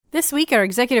this week, our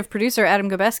executive producer, Adam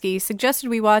Gobeski, suggested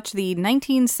we watch the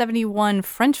 1971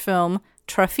 French film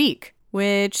Trafic,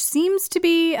 which seems to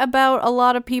be about a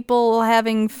lot of people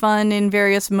having fun in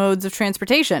various modes of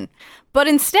transportation. But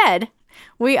instead,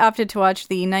 we opted to watch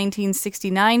the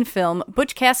 1969 film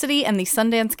Butch Cassidy and the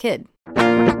Sundance Kid.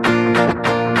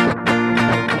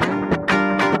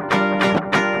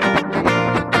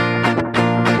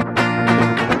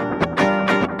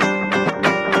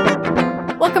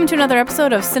 Welcome to another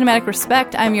episode of Cinematic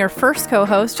Respect. I'm your first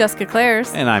co-host, Jessica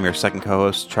Clares. And I'm your second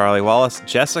co-host, Charlie Wallace.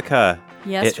 Jessica,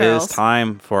 yes, Charles. It is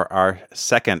time for our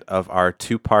second of our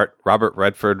two-part Robert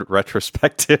Redford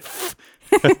retrospective,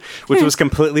 which was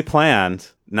completely planned,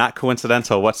 not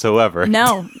coincidental whatsoever.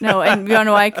 No, and you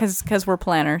know why? Because we're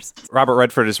planners. Robert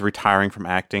Redford is retiring from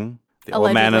acting. The Allegedly.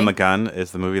 Old Man and the Gun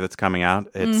is the movie that's coming out.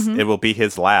 It will be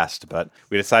his last, but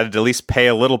we decided to at least pay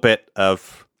a little bit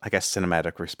of, I guess,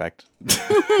 cinematic respect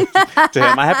to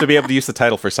him. I have to be able to use the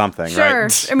title for something, sure.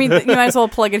 Right? I mean, you might as well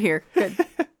plug it here. Good.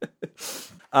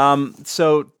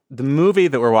 So the movie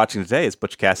that we're watching today is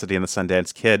Butch Cassidy and the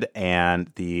Sundance Kid,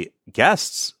 and the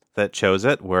guests that chose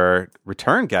it were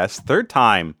return guests, third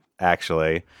time,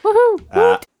 actually.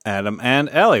 Woohoo! Adam and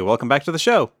Ellie, welcome back to the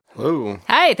show. Hello.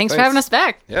 Hi, thanks for having us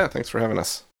back. Yeah, thanks for having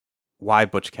us. Why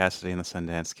Butch Cassidy and the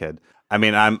Sundance Kid? I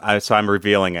mean, I'm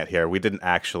revealing it here. We didn't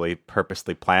actually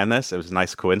purposely plan this. It was a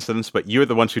nice coincidence, but you're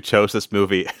the ones who chose this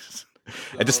movie.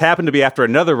 It just happened to be after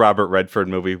another Robert Redford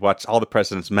movie. Watched All the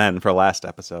President's Men for last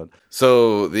episode.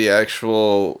 So the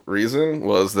actual reason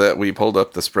was that we pulled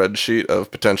up the spreadsheet of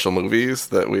potential movies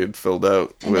that we had filled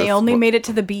out. And they only made it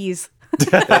to the B's.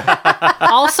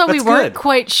 Also, we weren't good.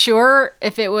 quite sure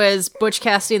if it was Butch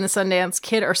Cassidy and the Sundance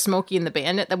Kid or Smokey and the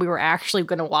Bandit that we were actually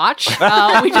going to watch.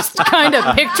 We just kind of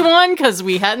picked one because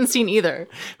we hadn't seen either.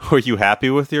 Were you happy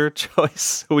with your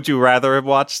choice? Would you rather have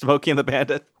watched Smokey and the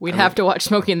Bandit? We'd have to watch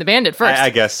Smokey and the Bandit first. I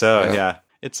guess so. Yeah.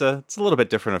 It's a little bit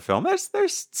different of a film.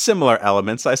 There's similar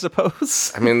elements, I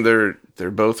suppose. I mean,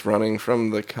 they're both running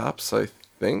from the cops, I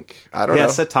think. I don't know.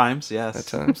 Yes, at times. Yes. At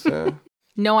times, yeah.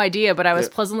 No idea, but I was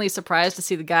pleasantly surprised to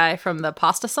see the guy from the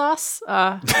pasta sauce in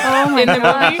the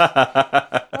movie.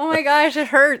 Oh my gosh, it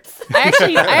hurts. I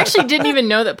actually didn't even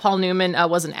know that Paul Newman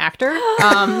was an actor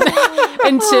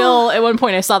until at one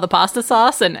point I saw the pasta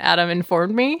sauce and Adam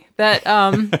informed me that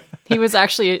he was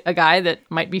actually a guy that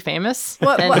might be famous.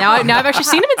 Now I've actually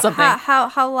seen him in something.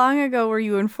 How long ago were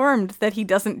you informed that he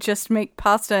doesn't just make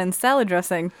pasta and salad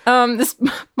dressing? This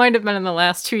might have been in the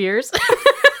last 2 years.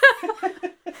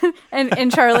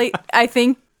 And Charlie, I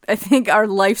think our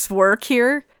life's work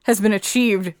here has been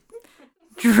achieved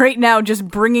right now, just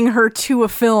bringing her to a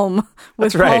film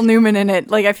with Paul Newman in it.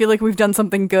 Like, I feel like we've done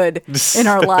something good in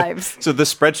our lives. So the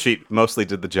spreadsheet mostly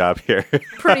did the job here.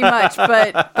 Pretty much,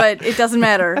 but it doesn't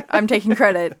matter. I'm taking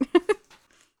credit.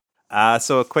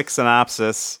 So a quick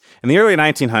synopsis. In the early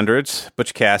 1900s,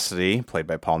 Butch Cassidy, played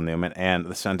by Paul Newman, and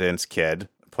the Sundance Kid,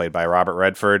 played by Robert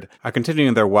Redford, are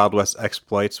continuing their Wild West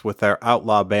exploits with their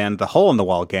outlaw band, the Hole in the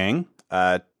Wall Gang.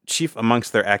 Chief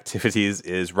amongst their activities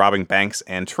is robbing banks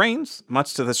and trains,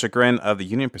 much to the chagrin of the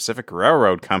Union Pacific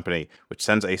Railroad Company, which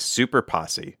sends a super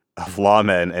posse of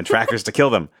lawmen and trackers to kill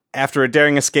them. After a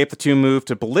daring escape, the two move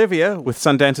to Bolivia with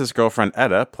Sundance's girlfriend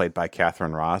Etta, played by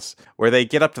Catherine Ross, where they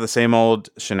get up to the same old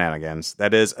shenanigans.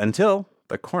 That is, until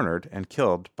they're cornered and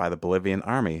killed by the Bolivian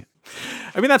army.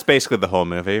 I mean, that's basically the whole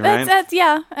movie, right?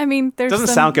 Yeah. I mean, there's doesn't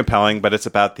sound compelling, but it's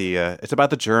about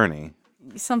the journey.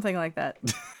 Something like that.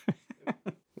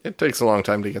 It takes a long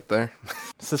time to get there.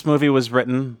 So this movie was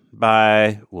written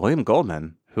by William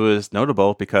Goldman, who is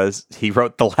notable because he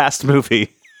wrote the last movie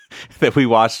that we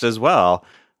watched as well.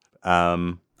 All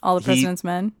the President's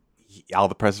Men. All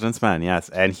the President's Men, yes.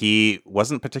 And he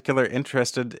wasn't particularly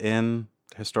interested in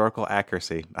historical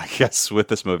accuracy, I guess, with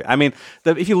this movie. I mean,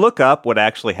 if you look up what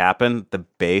actually happened, the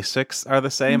basics are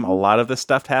the same. A lot of this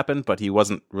stuff happened, but he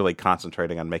wasn't really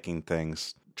concentrating on making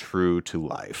things true to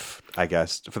life, I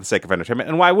guess, for the sake of entertainment.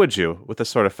 And why would you with this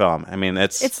sort of film? I mean,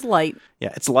 it's light.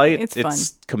 Yeah, it's light. It's fun.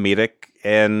 Comedic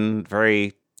and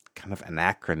very kind of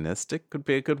anachronistic would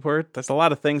be a good word. There's a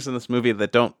lot of things in this movie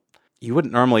that you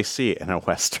wouldn't normally see in a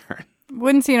Western.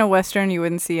 Wouldn't see in a Western, you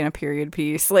wouldn't see in a period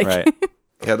piece. Like, right.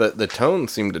 Yeah, the tone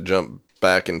seemed to jump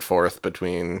back and forth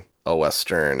between a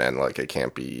Western and like a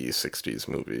campy 60s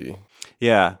movie.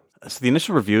 Yeah. So the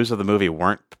initial reviews of the movie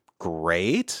weren't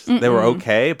great. They were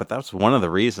okay, but that was one of the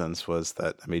reasons was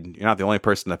that, I mean, you're not the only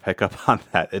person to pick up on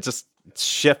that. It just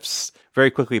shifts very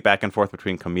quickly back and forth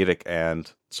between comedic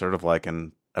and sort of like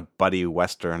a buddy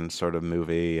Western sort of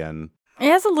movie. And It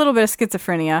has a little bit of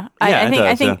schizophrenia. Yeah,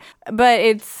 I think, but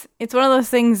it's one of those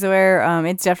things where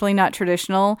it's definitely not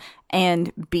traditional.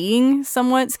 And being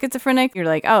somewhat schizophrenic, you're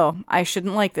like, oh, I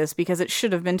shouldn't like this because it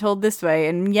should have been told this way.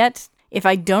 And yet, if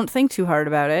I don't think too hard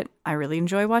about it, I really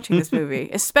enjoy watching this movie.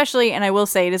 Especially, and I will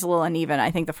say it is a little uneven. I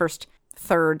think the first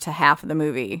third to half of the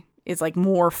movie is like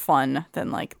more fun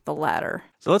than like the latter.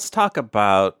 So let's talk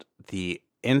about the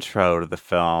intro to the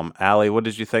film. Allie, what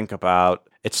did you think about?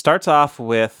 It starts off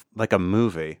with like a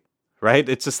movie, right?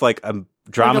 It's just like a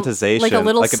dramatization, like a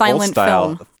little an silent old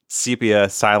style film. sepia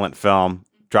silent film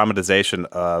dramatization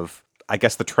of, I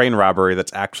guess, the train robbery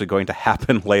that's actually going to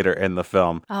happen later in the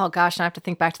film. Oh gosh, now I have to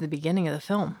think back to the beginning of the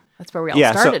film. That's where we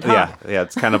all started, huh? Yeah,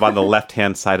 it's kind of on the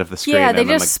left-hand side of the screen. Yeah, they and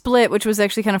then, just split, which was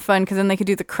actually kind of fun because then they could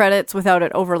do the credits without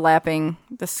it overlapping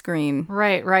the screen.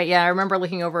 Right. Yeah, I remember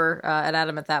looking over at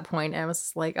Adam at that point, and I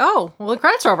was like, "Oh, well, the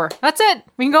credits are over. That's it.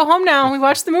 We can go home now. We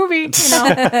watched the movie.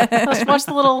 Let's watch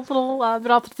the little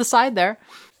bit off to the side there."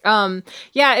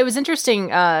 Yeah, it was interesting,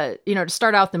 to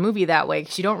start out the movie that way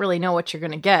because you don't really know what you're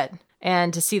going to get.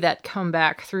 And to see that come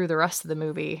back through the rest of the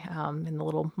movie in the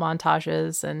little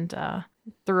montages and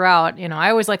throughout, I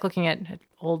always like looking at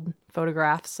old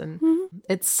photographs, and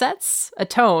it sets a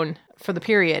tone for the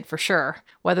period for sure.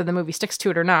 Whether the movie sticks to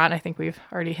it or not, I think we've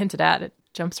already hinted at. It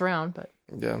jumps around, but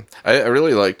yeah, I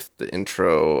really liked the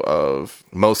intro of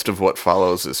most of what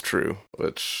follows is true,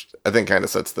 which I think kind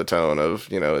of sets the tone of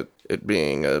it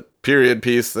being a period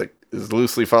piece that is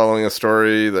loosely following a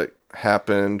story that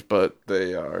happened, but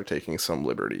they are taking some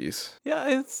liberties.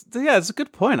 Yeah, it's a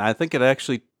good point. I think it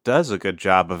actually does a good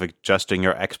job of adjusting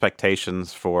your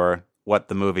expectations for what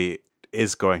the movie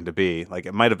is going to be. Like,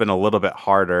 it might have been a little bit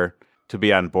harder to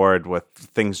be on board with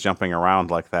things jumping around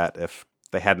like that if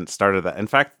they hadn't started that. In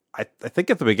fact, I think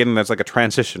at the beginning there's like a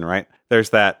transition, right?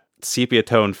 There's that sepia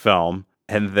tone film,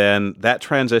 and then that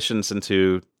transitions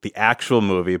into the actual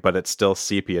movie, but it's still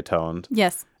sepia toned.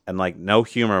 Yes. And like no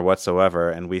humor whatsoever,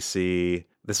 and we see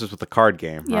this is with the card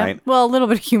game, Yeah. right? Well, a little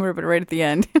bit of humor, but right at the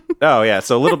end. Oh yeah,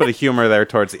 so a little bit of humor there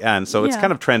towards the end. So it's Yeah.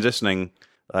 kind of transitioning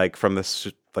like from this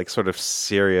like sort of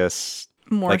serious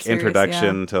More like serious,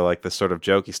 introduction to like this sort of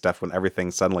jokey stuff when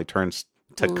everything suddenly turns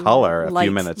to color a few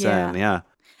lights, minutes yeah. in. Yeah.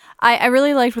 I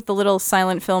really liked with the little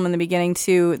silent film in the beginning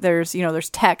too. There's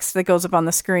text that goes up on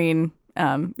the screen,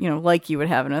 like you would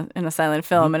have in a silent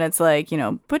film, and it's like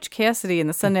Butch Cassidy and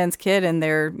the Sundance Kid and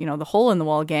their the Hole in the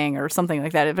Wall gang or something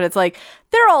like that. But it's like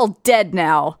they're all dead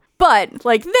now. But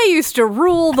like they used to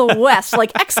rule the West,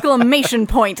 like exclamation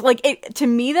point. Like it, to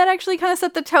me, that actually kind of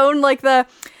set the tone. Like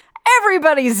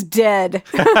everybody's dead,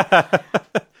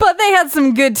 but they had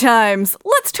some good times.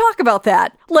 Let's talk about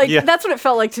that. Like that's what it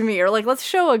felt like to me. Or like let's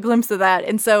show a glimpse of that.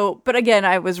 And so, but again,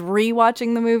 I was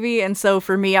rewatching the movie, and so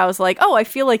for me, I was like, oh, I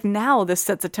feel like now this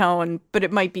sets a tone. But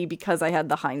it might be because I had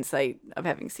the hindsight of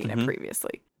having seen it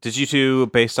previously. Did you two,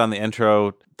 based on the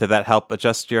intro, did that help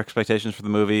adjust your expectations for the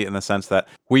movie in the sense that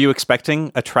were you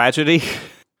expecting a tragedy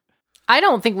I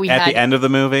don't think we at had the end of the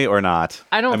movie or not?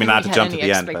 I don't mean, think not we to had jump any to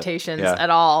the end, but, expectations yeah. at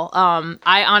all.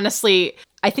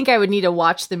 I think I would need to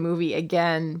watch the movie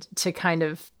again to kind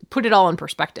of put it all in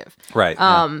perspective. Right.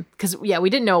 Because we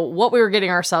didn't know what we were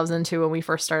getting ourselves into when we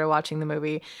first started watching the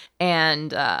movie,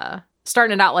 and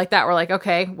starting it out like that, we're like,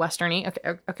 okay, westerny,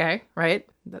 okay, right?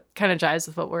 That kind of jives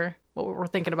with what we're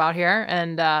thinking about here.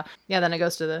 And then it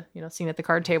goes to the scene at the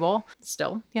card table.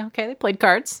 Still, okay, they played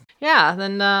cards. Yeah,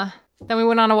 then we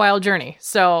went on a wild journey.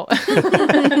 So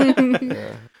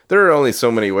There are only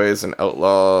so many ways an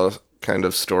outlaw kind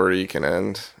of story can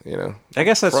end, I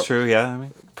guess that's true, yeah. I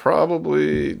mean,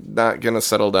 Probably not gonna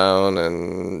settle down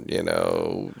and,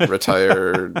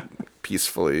 retire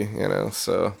peacefully,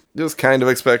 so it was kind of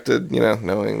expected,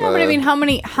 knowing No, but I mean,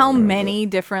 how many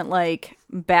different like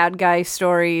bad guy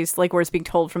stories, like where it's being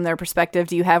told from their perspective,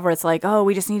 do you have where it's like, oh,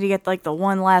 we just need to get like the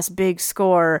one last big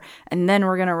score and then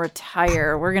we're gonna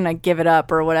retire, we're gonna give it up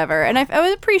or whatever. And I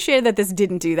would appreciate that this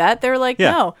didn't do that. They were like,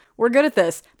 no, we're good at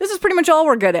this. This is pretty much all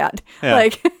we're good at. Yeah.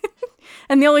 Like,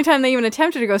 and the only time they even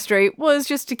attempted to go straight was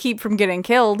just to keep from getting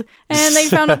killed. And they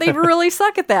found out they really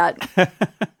suck at that.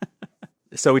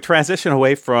 so we transition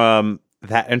away from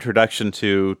that introduction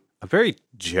to a very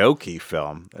jokey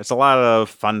film. There's a lot of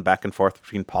fun back and forth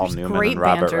between Paul Newman Great and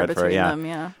Robert banter Redford. between Yeah. them,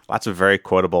 yeah. Lots of very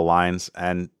quotable lines,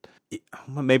 and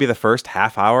maybe the first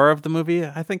half hour of the movie,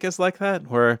 I think, is like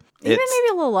that, where Even it's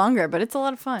maybe a little longer, but it's a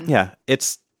lot of fun. yeah,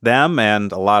 it's them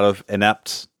and a lot of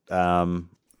inept.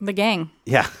 The gang.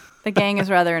 Yeah, The gang is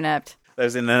rather inept.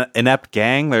 there's an inept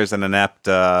gang. There's an inept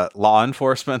law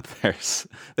enforcement.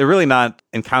 They're really not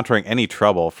encountering any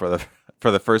trouble for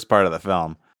the first part of the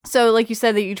film. So, like you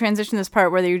said, that you transition this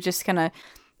part where you're just kind of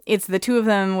it's the two of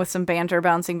them with some banter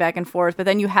bouncing back and forth, but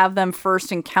then you have them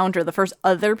first encounter, the first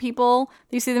other people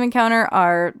that you see them encounter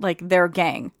are like their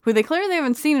gang, who they clearly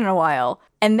haven't seen in a while.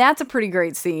 And that's a pretty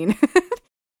great scene.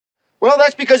 Well,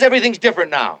 that's because everything's different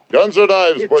now. Guns or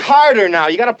knives, It's Butch? harder now.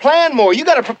 You gotta plan more. You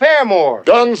gotta prepare more.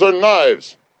 Guns or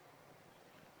knives?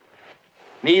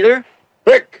 Neither.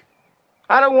 Pick.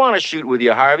 I don't want to shoot with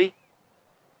you, Harvey.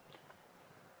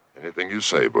 Anything you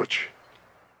say, Butch.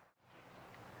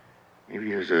 Maybe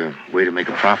there's a way to make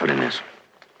a profit in this.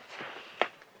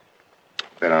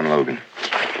 Bet on Logan.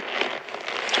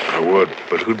 I would,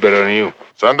 but who'd bet on you?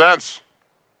 Sundance.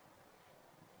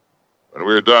 When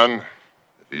we're done,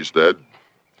 if he's dead,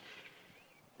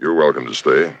 you're welcome to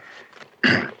stay.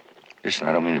 Listen,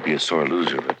 I don't mean to be a sore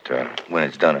loser, but when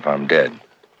it's done, if I'm dead,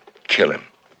 kill him.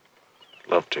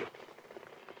 Love to.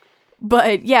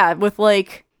 But yeah, with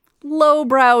like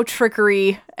lowbrow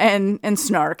trickery and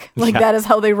snark. Like that is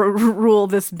how they rule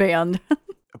this band.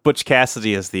 Butch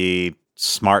Cassidy is the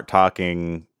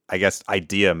smart-talking, I guess,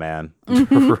 idea man,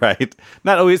 right?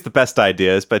 Not always the best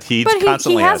ideas, but he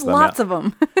constantly has them. lots of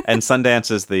them. And Sundance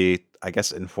is the, I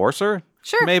guess, enforcer?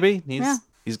 Sure. Maybe?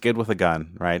 He's good with a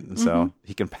gun, right? And so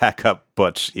he can pack up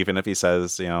Butch, even if he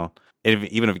says, even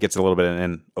if he gets a little bit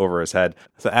in over his head.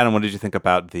 So, Adam, what did you think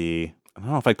about I don't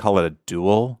know if I'd call it a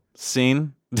duel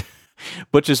scene?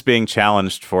 Butch is being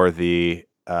challenged for the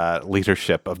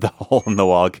leadership of the Hole in the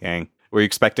Wall gang. Were you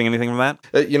expecting anything from that?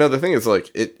 The thing is, like,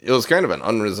 it was kind of an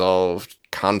unresolved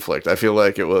conflict. I feel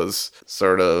like it was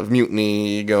sort of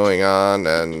mutiny going on,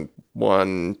 and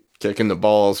one kick in the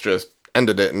balls just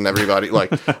ended it, and everybody,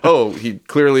 like, oh, he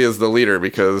clearly is the leader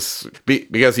because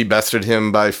he bested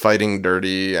him by fighting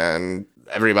dirty, and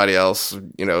everybody else,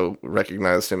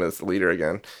 recognized him as the leader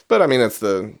again. But, I mean, it's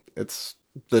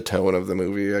the tone of the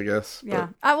movie, I guess. Yeah.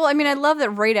 I love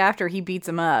that right after he beats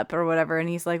him up or whatever, and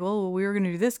he's like, well, we were going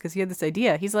to do this because he had this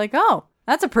idea. He's like, oh,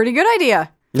 that's a pretty good idea.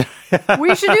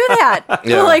 We should do that.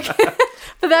 Yeah. Like,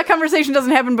 but that conversation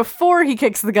doesn't happen before he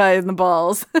kicks the guy in the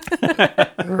balls.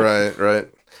 Right.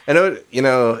 And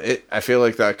I feel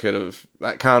like that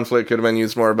conflict could have been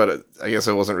used more, but I guess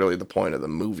it wasn't really the point of the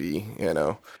movie,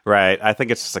 Right. I think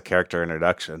it's just a character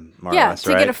introduction, more or Yeah, less,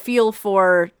 to right? get a feel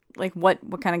for like what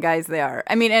kind of guys they are.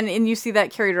 I mean, and you see that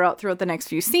carried out throughout the next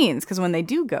few scenes, because when they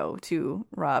do go to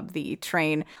rob the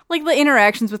train, like the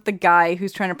interactions with the guy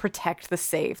who's trying to protect the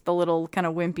safe, the little kind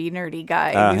of wimpy, nerdy guy.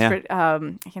 I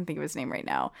can't think of his name right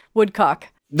now. Woodcock.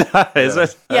 Is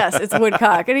it? Yes, it's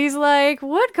Woodcock. And he's like,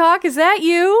 Woodcock, is that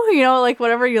you? Like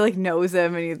whatever, you like knows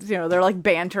him, and he's, they're like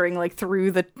bantering like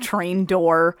through the train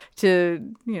door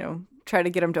to, try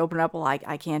to get him to open up. Well,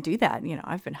 I can't do that.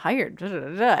 I've been hired. Da, da,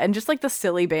 da, da. And just like the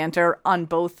silly banter on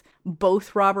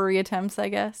both robbery attempts, I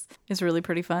guess, is really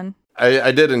pretty fun.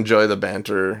 I did enjoy the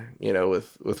banter,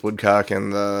 with Woodcock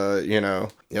and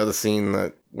the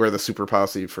scene where the super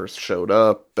posse first showed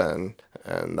up and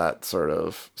that sort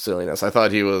of silliness. I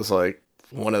thought he was like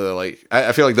one of the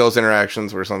I feel like those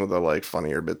interactions were some of the like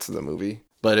funnier bits of the movie,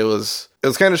 but it was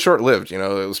kind of short lived. It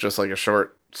was just like a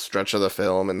short stretch of the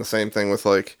film, and the same thing with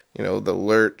like the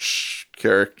Lurch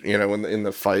character, in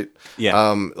the fight. Yeah.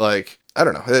 I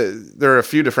don't know. There are a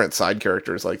few different side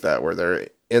characters like that where they're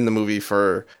in the movie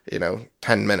for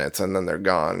 10 minutes and then they're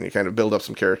gone. You kind of build up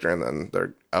some character and then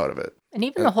they're out of it. And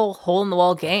even the whole Hole in the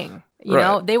Wall gang,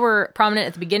 Right. they were prominent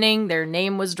at the beginning. Their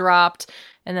name was dropped,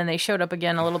 and then they showed up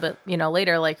again a little bit,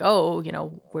 later, like, oh,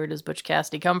 where does Butch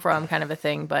Cassidy come from, kind of a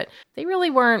thing. But they really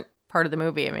weren't part of the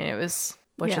movie. I mean, it was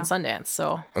Butch and Sundance.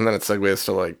 So, and then it segues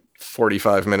to like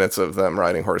 45 minutes of them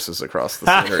riding horses across the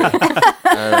scenery.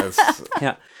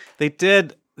 Yeah, they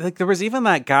did. Like, there was even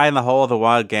that guy in the Hole of the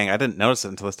Wild gang. I didn't notice it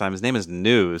until this time. His name is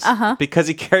News. Because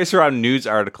he carries around news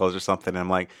articles or something. And I'm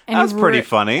like, that's pretty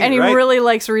funny. And he right? really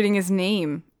likes reading his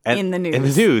name in the news. In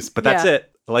the news, but that's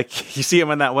it. Like, you see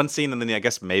him in that one scene, and then I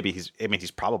guess maybe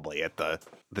he's probably at the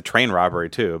train robbery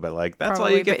too, but like, that's all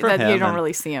you get from him. You don't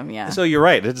really see him, So you're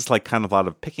right. It's just like kind of a lot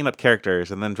of picking up characters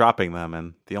and then dropping them,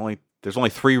 and there's only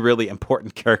 3 really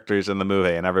important characters in the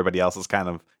movie, and everybody else is kind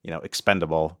of,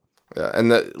 expendable. Yeah,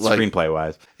 and the screenplay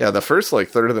wise. Yeah, the first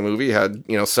third of the movie had,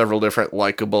 several different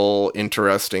likable,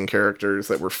 interesting characters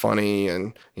that were funny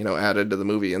and, added to the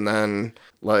movie. And then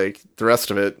the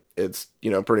rest of it, it's,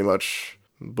 pretty much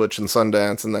Butch and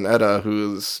Sundance, and then Etta,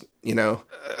 who's,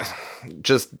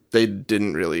 just they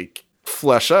didn't really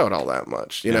flesh out all that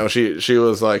much. She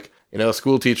was like, a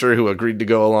school teacher who agreed to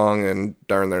go along and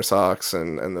darn their socks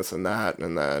and this and that,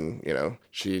 and then,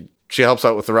 she helps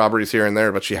out with the robberies here and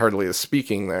there, but she hardly is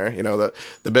speaking there.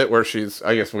 The bit where she's,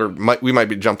 I guess we might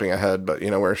be jumping ahead, but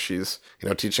where she's,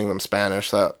 teaching them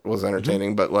Spanish, that was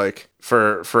entertaining. But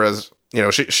for as you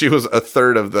know, she was a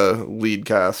third of the lead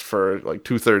cast for like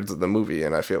 2/3 of the movie,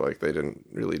 and I feel like they didn't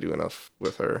really do enough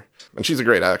with her. And she's a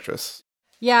great actress.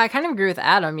 Yeah, I kind of agree with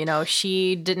Adam. You know,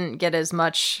 she didn't get as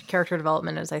much character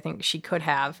development as I think she could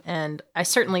have. And I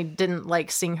certainly didn't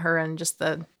like seeing her in just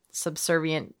the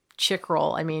subservient chick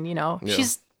role. I mean, you know,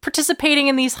 she's participating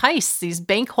in these heists, these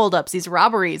bank holdups, these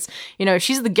robberies. You know,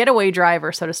 she's the getaway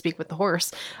driver, so to speak, with the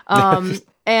horse.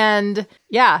 And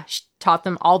yeah, she taught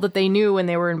them all that they knew when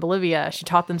they were in Bolivia. She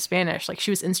taught them Spanish. Like, she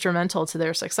was instrumental to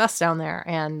their success down there.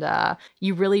 And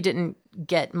you really didn't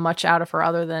get much out of her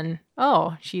other than,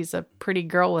 oh, she's a pretty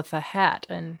girl with a hat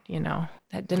and, you know,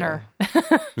 at dinner.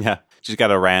 Yeah. She's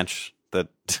got a ranch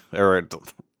or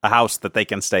a house that they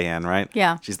can stay in, right?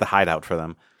 Yeah. She's the hideout for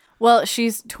them. Well,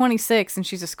 she's 26 and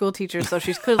she's a school teacher, so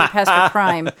she's clearly past her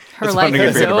prime. Her life wondering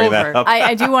if is you're gonna bring that over. up.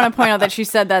 I do want to point out that she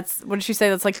said what did she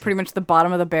say? That's like pretty much the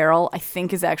bottom of the barrel, I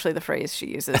think is actually the phrase she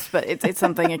uses, but it's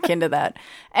something akin to that.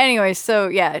 Anyway, so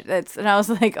yeah, and I was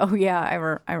like, oh yeah,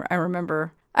 I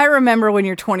remember. I remember when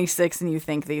you're 26 and you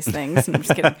think these things. I'm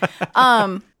just kidding.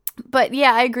 But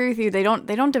yeah, I agree with you. They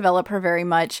don't develop her very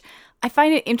much. I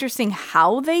find it interesting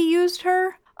how they used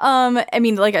her. I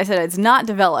mean, like I said, it's not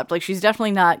developed. Like, she's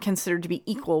definitely not considered to be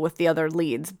equal with the other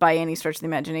leads by any stretch of the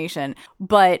imagination.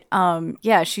 But,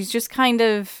 yeah, she's just kind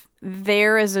of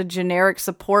there as a generic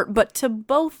support, but to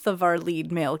both of our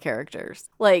lead male characters.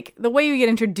 Like, the way we get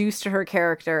introduced to her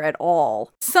character at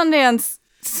all. Sundance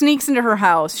sneaks into her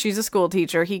house. She's a school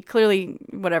teacher. He clearly,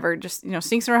 just,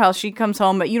 sneaks in her house. She comes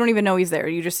home, but you don't even know he's there.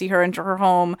 You just see her enter her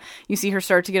home. You see her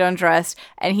start to get undressed,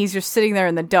 and he's just sitting there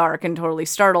in the dark and totally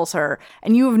startles her.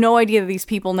 And you have no idea that these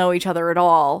people know each other at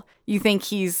all. You think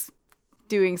he's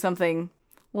doing something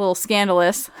a little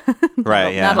scandalous.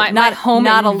 Right, yeah. My home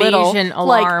invasion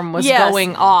alarm was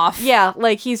going off. Yeah,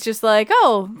 like he's just like,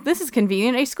 oh, this is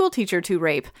convenient, a school teacher to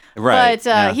rape. Right.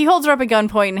 But he holds her up at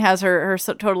gunpoint and has her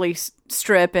totally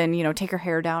strip and, take her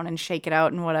hair down and shake it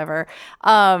out and whatever.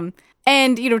 And,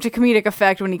 to comedic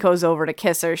effect, when he goes over to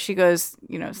kiss her, she goes,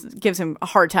 gives him a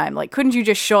hard time. Like, couldn't you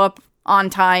just show up on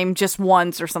time just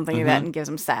once or something like that, and gives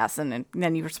him sass. And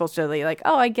then you were supposed to be like,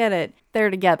 oh, I get it. They're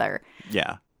together.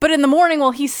 Yeah. But in the morning,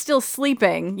 while he's still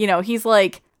sleeping, he's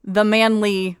like the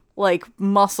manly, like,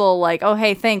 muscle, like, oh,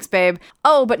 hey, thanks, babe.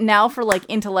 Oh, but now for, like,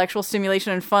 intellectual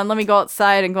stimulation and fun, let me go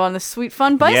outside and go on this sweet,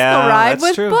 fun bicycle ride that's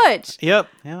with true. Butch. Yep.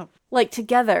 Like,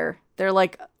 together, they're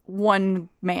like one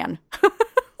man.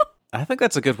 I think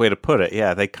that's a good way to put it.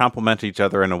 Yeah, they complement each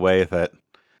other in a way that,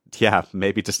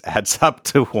 maybe just adds up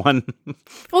to one.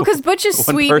 Well, because Butch is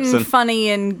sweet person. and funny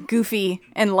and goofy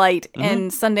and light, and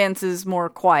Sundance is more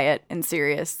quiet and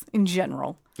serious in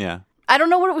general. Yeah. I don't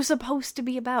know what it was supposed to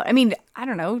be about. I mean, I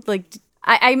don't know. Like,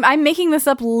 I'm making this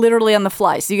up literally on the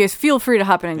fly, so you guys feel free to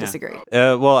hop in and disagree.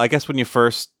 Well, I guess when you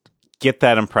first get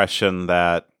that impression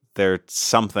that there's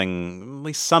something, at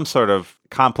least some sort of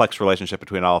complex relationship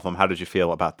between all of them, how did you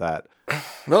feel about that?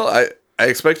 Well, I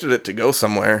expected it to go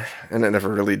somewhere, and it never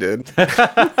really did. That's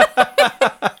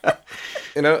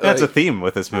a theme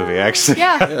with this movie, actually.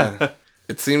 Yeah.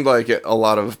 It seemed like a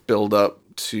lot of build up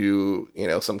to,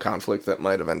 some conflict that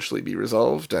might eventually be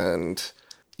resolved. And,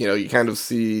 you kind of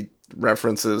see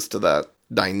references to that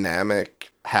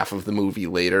dynamic half of the movie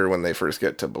later when they first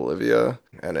get to Bolivia.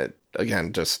 And it,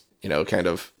 again, just, kind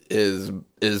of is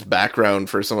background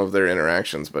for some of their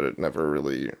interactions, but it never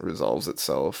really resolves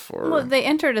itself. Well, they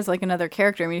enter it as like another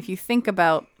character. I mean, if you think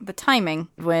about the timing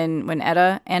when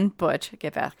Etta and Butch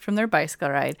get back from their bicycle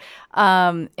ride,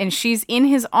 and she's in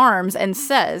his arms and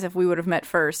says, if we would have met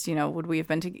first, would we have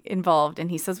been involved?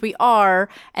 And he says, we are.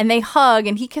 And they hug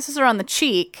and he kisses her on the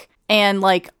cheek and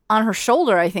like on her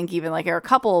shoulder, I think even like they're a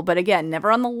couple, but again,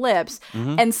 never on the lips.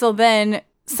 Mm-hmm. And so then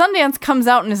Sundance comes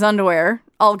out in his underwear,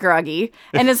 all groggy,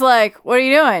 and is like, what are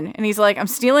you doing? And he's like, I'm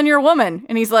stealing your woman.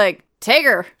 And he's like, take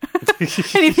her. And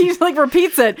he like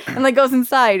repeats it and like goes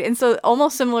inside. And so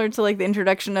almost similar to like the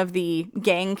introduction of the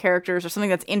gang characters or something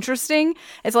that's interesting.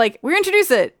 It's like, we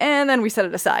introduce it and then we set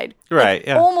it aside. Right, like,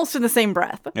 yeah. Almost in the same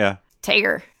breath. Yeah. Take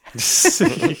her.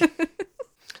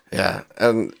 Yeah,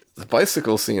 and the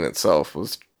bicycle scene itself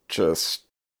was just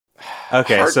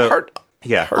okay, hard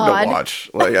yeah, hard to watch.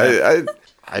 Like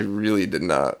I really did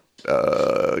not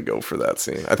go for that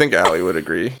scene. I think Allie would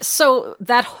agree. So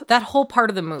that whole part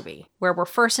of the movie where we're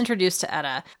first introduced to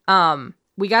Etta,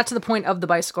 we got to the point of the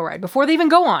bicycle ride before they even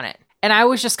go on it, and I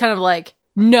was just kind of like,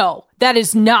 no, that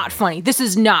is not funny. This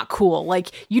is not cool.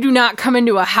 Like, you do not come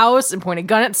into a house and point a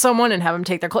gun at someone and have them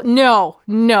take their clothes. No.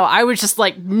 I was just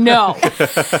like, no.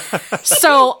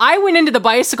 So I went into the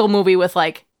bicycle movie with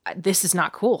like, this is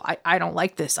not cool. I don't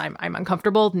like this. I'm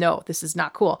uncomfortable. No, this is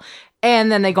not cool.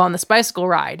 And then they go on this bicycle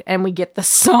ride and we get the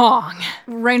song.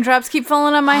 Raindrops keep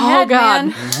falling on my head, God.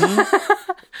 man.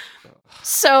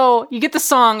 So you get the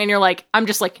song and you're like, I'm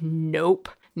just like, nope.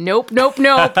 And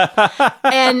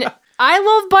I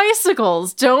love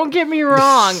bicycles. Don't get me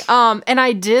wrong. And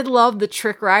I did love the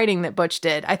trick riding that Butch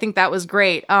did. I think that was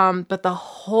great. But the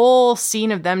whole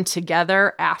scene of them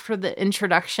together after the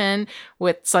introduction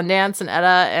with Sundance and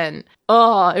Etta, and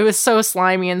it was so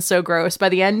slimy and so gross. By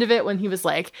the end of it, when he was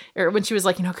like, or when she was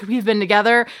like, could we have been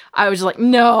together? I was just like,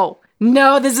 no,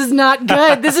 this is not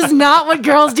good. This is not what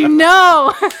girls do.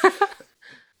 No.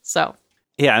 So.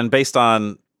 Yeah, and based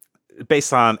on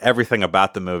everything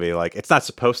about the movie, like, it's not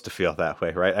supposed to feel that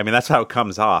way, right? I mean, that's how it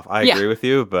comes off. I agree with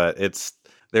you, but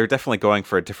they're definitely going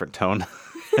for a different tone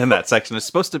in that section. It's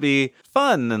supposed to be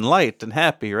fun and light and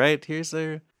happy, right?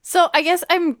 So I guess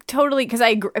I'm totally, because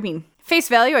I mean, face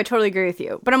value, I totally agree with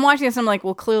you. But I'm watching this and I'm like,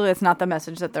 well, clearly that's not the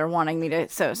message that they're wanting me to.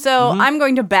 So I'm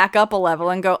going to back up a level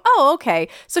and go, oh, okay.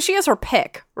 So she has her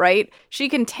pick, right? She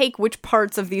can take which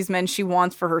parts of these men she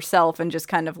wants for herself and just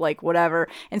kind of like whatever.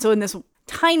 And so in this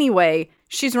tiny way,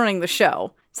 she's running the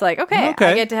show. It's like, okay,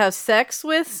 I get to have sex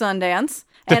with Sundance,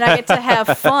 and I get to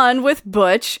have fun with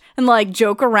Butch and like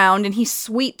joke around, and he's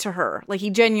sweet to her. Like, he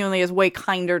genuinely is way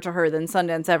kinder to her than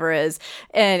Sundance ever is,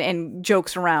 and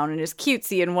jokes around and is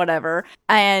cutesy and whatever.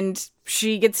 And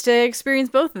she gets to experience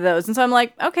both of those. And so I'm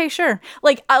like, okay, sure.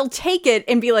 Like, I'll take it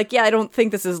and be like, yeah, I don't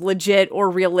think this is legit or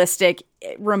realistic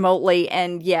remotely,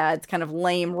 and yeah, it's kind of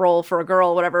lame role for a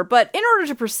girl, whatever. But in order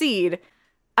to proceed,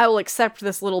 I will accept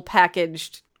this little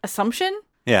packaged assumption.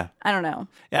 Yeah. I don't know.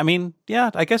 Yeah, I mean,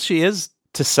 yeah, I guess she is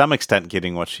to some extent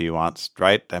getting what she wants,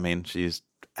 right? I mean, she's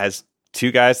has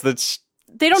two guys that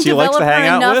she likes to hang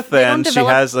out with, and she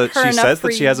says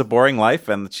that she has a boring life,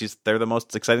 and they're the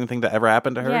most exciting thing to ever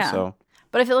happen to her. Yeah. So,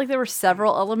 but I feel like there were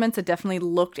several elements that definitely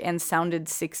looked and sounded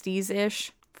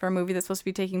 60s-ish for a movie that's supposed to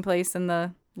be taking place in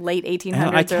the late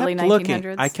 1800s, early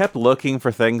 1900s. I kept looking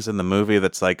for things in the movie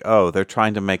that's like, oh, they're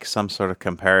trying to make some sort of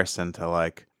comparison to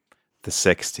like the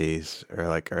 60s or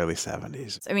like early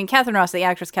 70s. I mean, Catherine Ross, the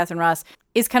actress Catherine Ross,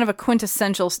 is kind of a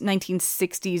quintessential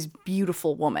 1960s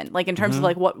beautiful woman. Like, in terms of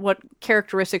like what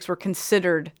characteristics were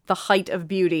considered the height of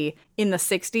beauty in the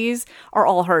 60s are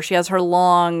all her. She has her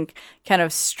long, kind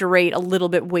of straight, a little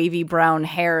bit wavy brown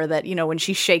hair that, when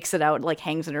she shakes it out, like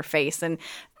hangs in her face. And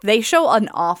they show an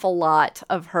awful lot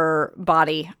of her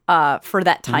body for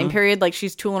that time period. Like,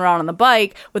 she's tooling around on the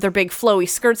bike with her big flowy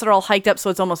skirts that are all hiked up, so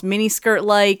it's almost mini skirt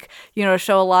like,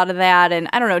 show a lot of that. And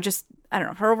I don't know,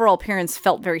 her overall appearance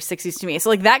felt very 60s to me. So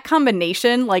like that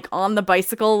combination, like on the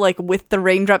bicycle, like with the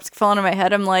raindrops falling on my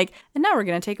head, I'm like, and now we're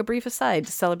going to take a brief aside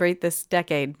to celebrate this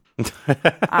decade.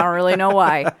 I don't really know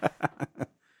why.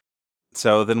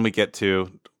 So then we get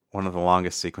to one of the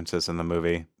longest sequences in the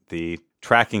movie, the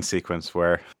tracking sequence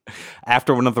where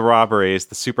after one of the robberies,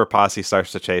 the super posse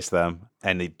starts to chase them,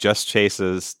 and he just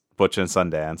chases Butch and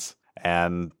Sundance.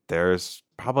 And there's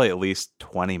probably at least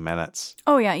 20 minutes.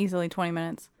 Oh, yeah, easily 20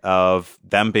 minutes. Of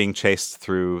them being chased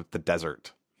through the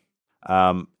desert.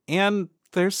 And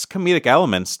there's comedic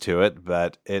elements to it,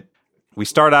 but we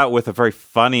start out with a very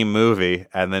funny movie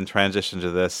and then transition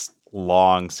to this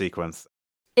long sequence.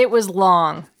 It was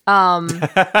long.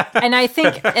 And I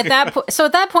think at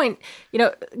that point,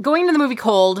 going to the movie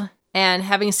cold and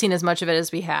having seen as much of it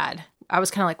as we had, I was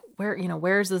kind of like,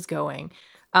 where's this going?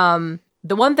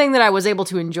 The one thing that I was able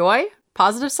to enjoy,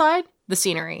 positive side, the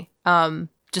scenery.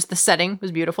 Just the setting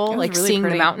was beautiful. Like really seeing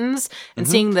pretty. The mountains and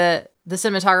seeing the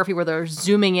cinematography where they're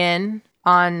zooming in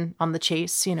on the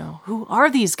chase. Who are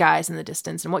these guys in the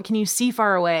distance and what can you see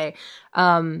far away?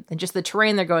 And just the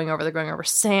terrain they're going over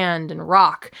sand and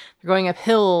rock. They're going up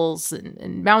hills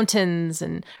and mountains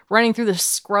and running through the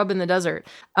scrub in the desert.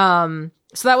 So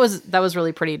that was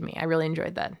really pretty to me. I really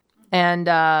enjoyed that.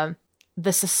 And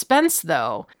the suspense,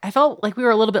 though, I felt like we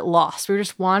were a little bit lost. We were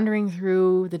just wandering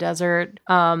through the desert.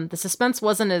 The suspense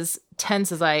wasn't as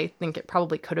tense as I think it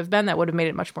probably could have been. That would have made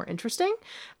it much more interesting.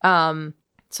 So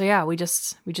yeah, we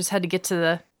just had to get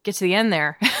to the end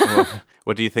there.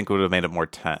 What do you think would have made it more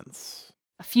tense?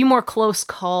 A few more close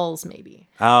calls, maybe.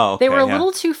 Oh, okay, they were a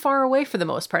little too far away for the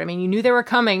most part. I mean, you knew they were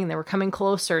coming. They were coming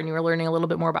closer, and you were learning a little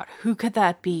bit more about who could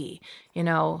that be.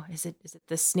 Is it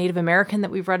this Native American that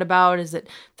we've read about? Is it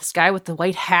this guy with the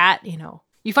white hat?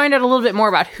 You find out a little bit more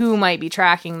about who might be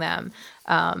tracking them,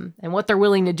 and what they're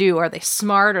willing to do. Are they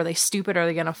smart? Are they stupid? Are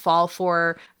they going to fall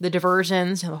for the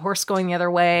diversions? The horse going the other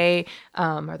way?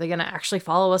 Are they going to actually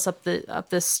follow us up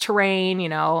this terrain?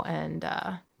 And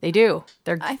they do.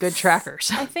 They're good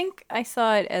trackers. I think I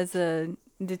saw it as a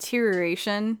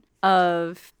deterioration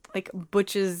of like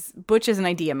Butch is an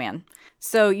idea man.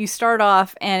 So you start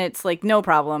off and it's like, no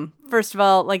problem. First of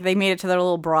all, like they made it to their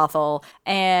little brothel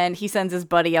and he sends his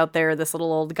buddy out there, this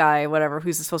little old guy, whatever,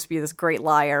 who's supposed to be this great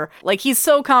liar. Like he's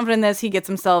so confident in this, he gets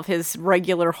himself his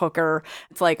regular hooker.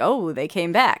 It's like, oh, they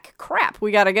came back. Crap,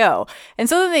 we gotta go. And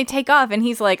so then they take off and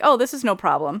he's like, oh, this is no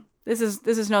problem. This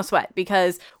is no sweat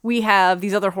because we have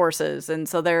these other horses. And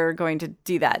so they're going to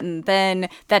do that. And then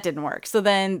that didn't work. So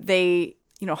then they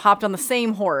hopped on the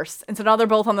same horse. And so now they're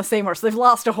both on the same horse. They've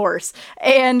lost a horse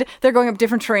and they're going up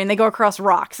different terrain. They go across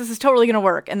rocks. This is totally going to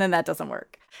work. And then that doesn't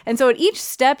work. And so at each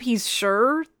step, he's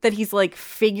sure that he's like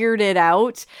figured it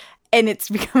out. And it's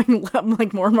becoming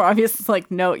like more and more obvious. It's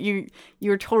like, no,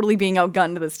 you're totally being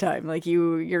outgunned this time. Like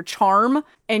your charm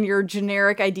and your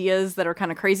generic ideas that are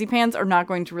kind of crazy pants are not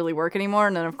going to really work anymore.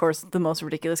 And then of course the most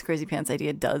ridiculous crazy pants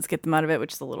idea does get them out of it,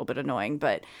 which is a little bit annoying.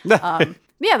 But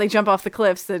yeah, they jump off the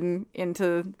cliffs and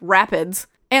into rapids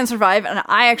and survive. And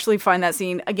I actually find that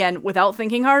scene, again, without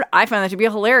thinking hard, I find that to be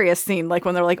a hilarious scene. Like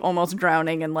when they're like almost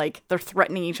drowning and like they're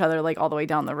threatening each other like all the way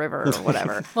down the river or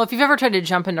whatever. Well, if you've ever tried to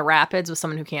jump into rapids with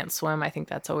someone who can't swim, I think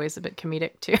that's always a bit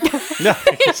comedic too.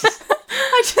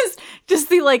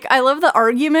 I love the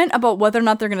argument about whether or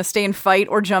not they're going to stay and fight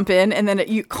or jump in. And then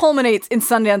it culminates in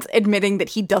Sundance admitting that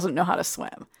he doesn't know how to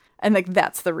swim. And like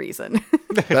that's the reason.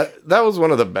 that was one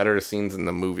of the better scenes in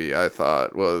the movie, I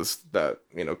thought, was that,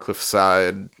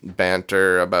 cliffside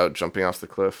banter about jumping off the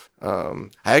cliff. I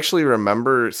actually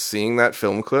remember seeing that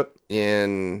film clip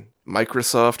in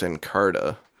Microsoft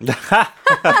Encarta.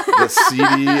 The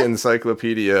CD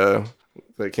encyclopedia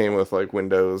that came with like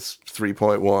Windows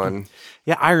 3.1.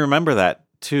 Yeah, I remember that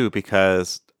too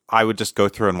because I would just go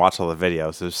through and watch all the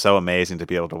videos. It was so amazing to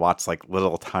be able to watch like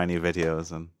little tiny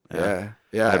videos and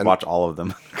yeah. I'd watch all of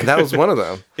them. That was one of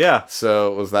them. Yeah.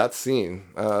 So it was that scene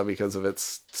because of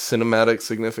its cinematic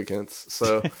significance.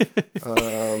 So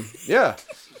yeah.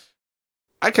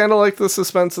 I kind of like the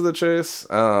suspense of the chase.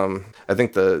 I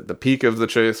think the peak of the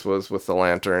chase was with the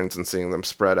lanterns and seeing them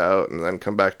spread out and then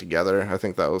come back together. I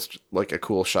think that was like a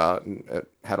cool shot and it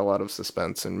had a lot of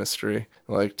suspense and mystery.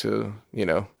 Like to,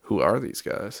 who are these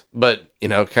guys? But,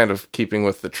 kind of keeping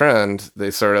with the trend,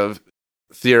 they sort of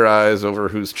theorize over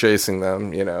who's chasing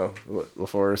them,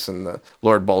 LaForce and the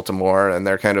Lord Baltimore, and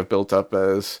they're kind of built up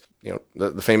as,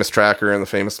 the famous tracker and the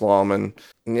famous lawman,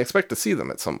 and you expect to see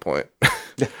them at some point.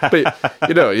 But,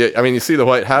 you see the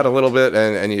white hat a little bit,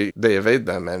 and they evade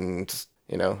them, and,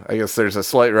 I guess there's a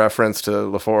slight reference to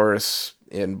LaForce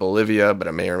in Bolivia, but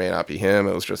it may or may not be him.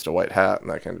 It was just a white hat, and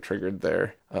that kind of triggered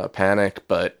their panic,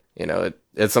 but,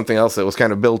 it's something else that was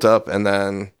kind of built up and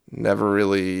then never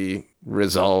really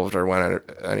resolved or went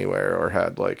anywhere or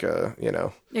had like a,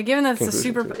 Yeah, given that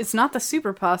it's not the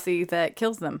super posse that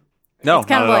kills them. No, it's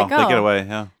kind not of at like, all. They get away,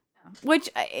 yeah. Which,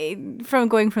 from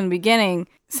the beginning,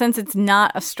 since it's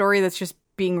not a story that's just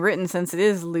being written, since it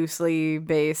is loosely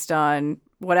based on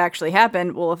what actually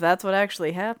happened, well, if that's what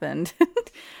actually happened,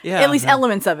 at least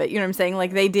elements of it, you know what I'm saying?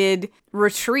 Like, they did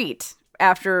retreat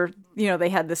after, they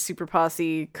had this super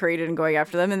posse created and going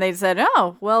after them, and they said,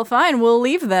 oh, well, fine, we'll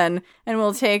leave then, and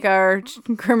we'll take our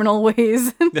criminal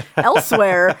ways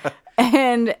elsewhere.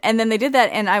 And then they did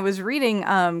that, and I was reading,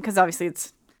 because obviously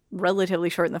it's relatively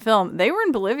short in the film, they were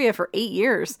in Bolivia for 8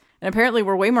 years, and apparently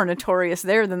were way more notorious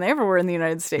there than they ever were in the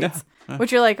United States. Yeah.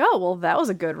 Which you're like, oh, well, that was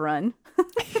a good run.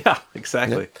 Yeah,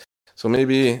 exactly. Yeah. So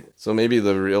maybe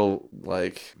the real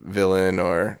like villain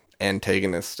or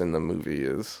antagonist in the movie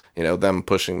is, them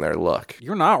pushing their luck.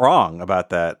 You're not wrong about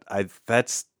that.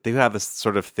 They have this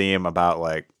sort of theme about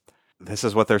like, this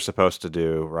is what they're supposed to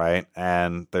do, right?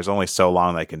 And there's only so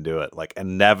long they can do it. Like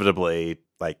inevitably,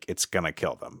 like it's gonna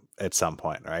kill them at some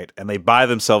point, right? And they buy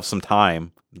themselves some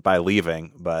time by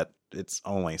leaving, but it's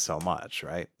only so much,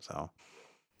 right? So.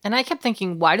 And I kept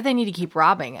thinking, why do they need to keep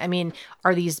robbing? I mean,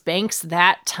 are these banks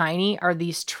that tiny? Are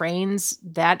these trains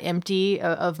that empty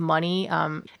of money?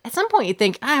 At some point you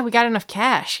think, we got enough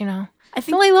cash, I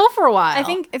think lay low for a while.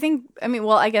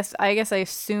 I guess I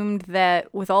assumed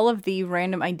that with all of the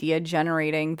random idea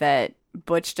generating that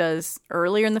Butch does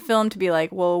earlier in the film to be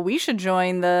like, well, we should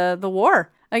join the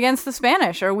war against the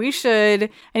Spanish, or we should,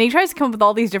 and he tries to come up with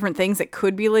all these different things that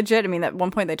could be legit. I mean, at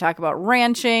one point they talk about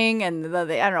ranching and I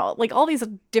don't know, like all these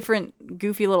different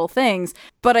goofy little things,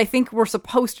 but I think we're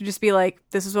supposed to just be like,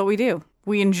 this is what we do.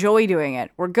 We enjoy doing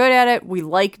it. We're good at it. We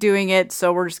like doing it.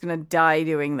 So we're just going to die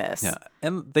doing this. Yeah.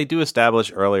 And they do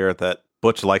establish earlier that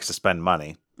Butch likes to spend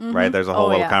money, right? There's a whole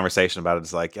little conversation about it.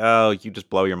 It's like, oh, you just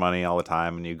blow your money all the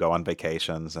time and you go on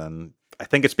vacations. And I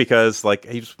think it's because like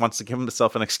he just wants to give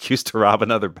himself an excuse to rob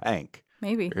another bank.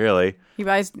 maybe. Really. He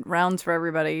buys rounds for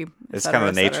everybody. It's kind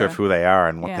of the nature of who they are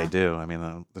and what they do. I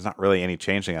mean, there's not really any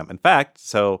changing them. In fact,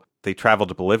 so they travel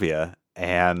to Bolivia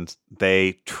and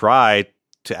they try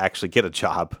to actually get a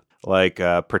job, like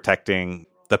protecting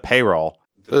the payroll.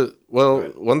 Well,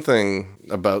 one thing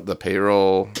about the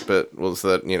payroll bit was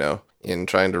that, in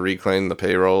trying to reclaim the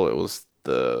payroll, it was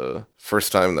the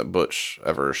first time that Butch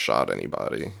ever shot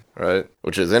anybody, right?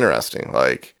 Which is interesting.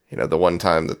 Like, the one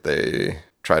time that they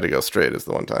try to go straight is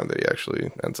the one time that he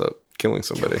actually ends up killing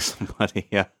somebody.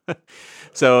 Yeah.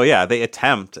 So, yeah, they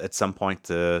attempt at some point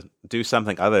to do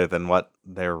something other than what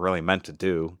they're really meant to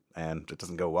do, and it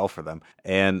doesn't go well for them.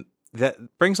 And that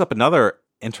brings up another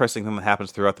interesting thing that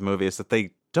happens throughout the movie is that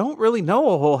they don't really know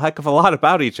a whole heck of a lot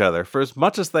about each other. For as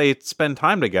much as they spend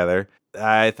time together,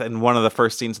 in one of the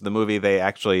first scenes of the movie, they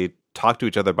actually talk to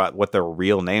each other about what their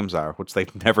real names are, which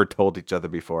they've never told each other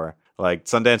before. Like,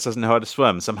 Sundance doesn't know how to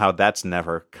swim. Somehow that's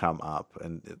never come up.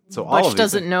 And so all Butch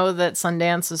doesn't know that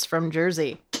Sundance is from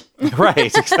Jersey. Right.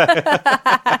 Exactly.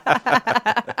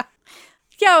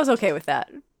 Yeah, I was okay with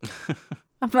that.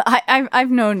 I've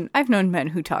known men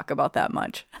who talk about that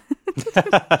much.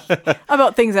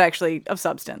 About things that actually of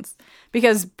substance.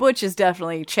 Because Butch is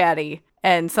definitely chatty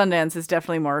and Sundance is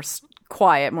definitely more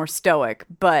quiet, more stoic,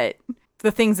 but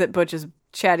the things that Butch is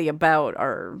chatty about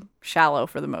are shallow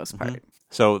for the most part. Mm-hmm.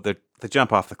 So they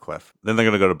jump off the cliff. Then they're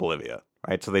going to go to Bolivia,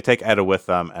 right? So they take Etta with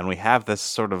them, and we have this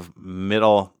sort of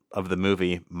middle of the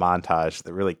movie montage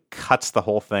that really cuts the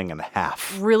whole thing in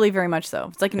half. Really, very much so.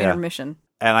 It's like an intermission.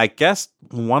 And I guess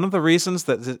one of the reasons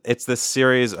that it's this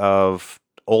series of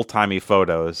old-timey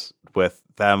photos with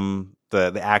them,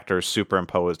 the actors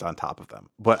superimposed on top of them.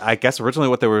 But I guess originally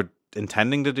what they were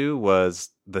intending to do was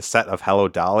the set of Hello,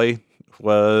 Dolly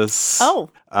was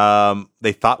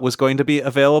they thought was going to be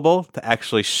available to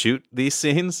actually shoot these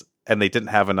scenes, and they didn't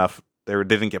have enough. They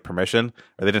didn't get permission,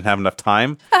 or they didn't have enough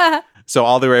time. So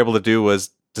all they were able to do was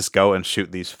just go and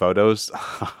shoot these photos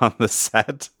on the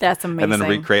set. That's amazing. And then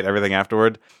recreate everything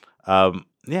afterward.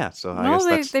 Yeah, so I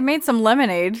guess they made some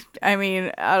lemonade. I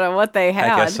mean, out of what they had.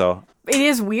 I guess so. It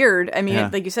is weird. I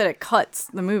mean, like you said, it cuts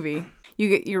the movie.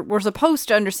 We're supposed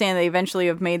to understand they eventually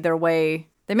have made their way.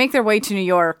 They make their way to New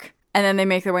York, and then they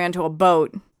make their way onto a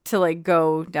boat to like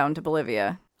go down to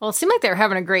Bolivia. Well, it seemed like they were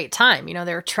having a great time.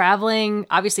 They were traveling,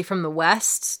 obviously, from the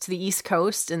west to the East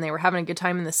Coast, and they were having a good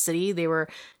time in the city. They were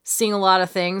seeing a lot of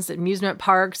things, amusement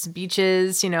parks,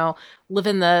 beaches,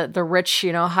 living the rich,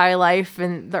 high life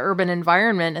in the urban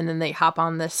environment. And then they hop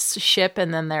on this ship,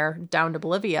 and then they're down to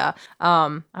Bolivia.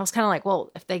 I was kind of like,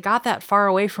 well, if they got that far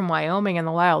away from Wyoming and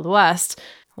the Wild West,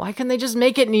 why couldn't they just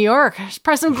make it New York? There's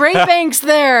probably some great banks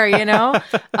there,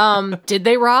 Did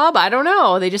they rob? I don't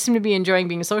know. They just seem to be enjoying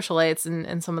being socialites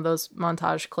in some of those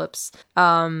montage clips.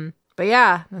 But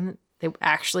yeah, they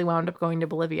actually wound up going to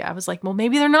Bolivia. I was like, well,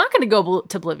 maybe they're not going to go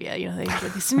to Bolivia.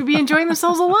 They seem to be enjoying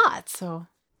themselves a lot. So,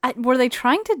 were they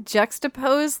trying to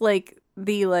juxtapose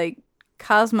the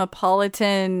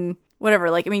cosmopolitan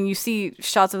whatever? Like, I mean, you see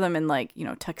shots of them in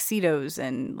tuxedos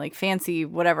and fancy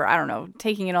whatever. I don't know,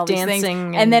 taking in all these things,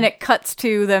 and then it cuts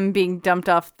to them being dumped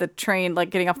off the train,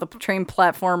 getting off the train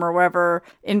platform or wherever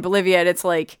in Bolivia, and it's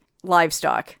like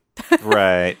livestock.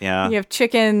 Right. Yeah. You have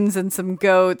chickens and some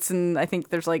goats, and I think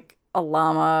there's a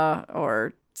llama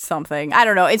or something. I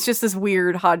don't know. It's just this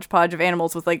weird hodgepodge of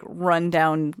animals with run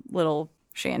down little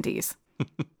shanties.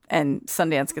 And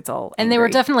Sundance gets all angry. And they were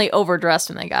definitely overdressed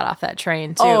when they got off that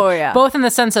train, too. Oh, yeah. Both in the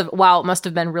sense of, wow, it must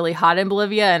have been really hot in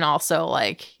Bolivia, and also,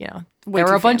 there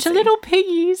were a bunch of little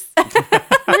piggies.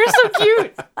 They're so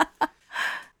cute.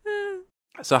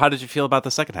 So how did you feel about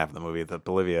the second half of the movie, the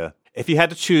Bolivia? If you had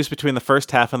to choose between the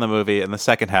first half of the movie and the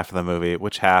second half of the movie,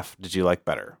 which half did you like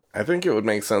better? I think it would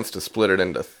make sense to split it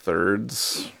into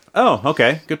thirds. Oh,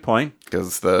 okay. Good point.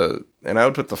 Because and I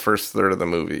would put the first third of the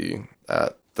movie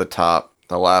at the top,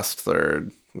 the last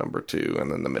third, number 2,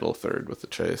 and then the middle third with the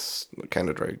chase kind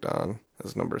of dragged on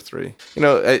as number 3.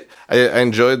 I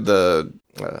enjoyed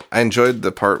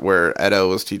the part where Etta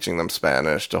was teaching them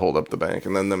Spanish to hold up the bank,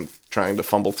 and then them trying to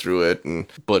fumble through it, and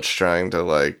Butch trying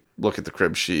to look at the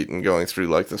crib sheet and going through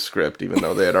the script, even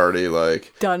though they had already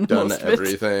done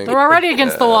everything. They're already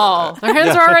against the wall. Their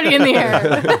hands are already in the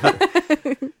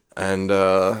air. And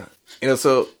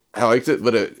so I liked it,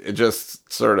 but it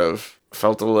just sort of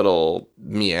felt a little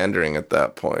meandering at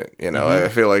that point. I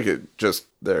feel like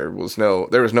there was no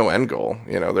end goal.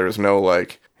 There was no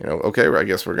okay, I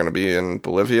guess we're going to be in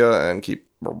Bolivia and keep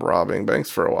robbing banks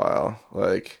for a while.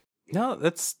 No,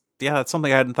 that's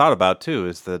something I hadn't thought about too,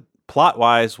 is that plot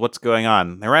wise, what's going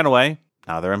on? They ran away.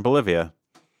 Now they're in Bolivia.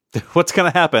 What's going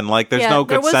to happen? There's no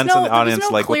good sense in the audience,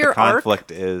 what the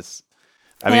conflict is.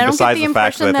 I mean, I don't get besides the the fact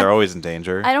impression that that- they're always in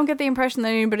danger. I don't get the impression that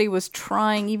anybody was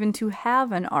trying even to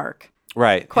have an arc.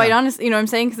 Right. Quite yeah. honest, you know what I'm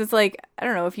saying? Because it's like, I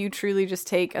don't know, if you truly just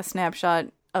take a snapshot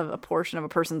of a portion of a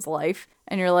person's life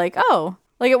and you're like, oh,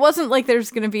 like it wasn't like there's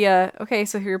going to be okay,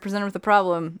 so here you're presented with a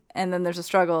problem and then there's a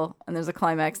struggle and there's a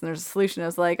climax and there's a solution. It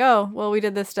was like, oh, well, we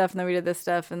did this stuff and then we did this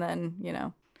stuff and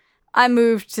then, I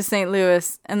moved to St.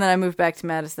 Louis and then I moved back to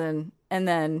Madison and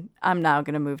then I'm now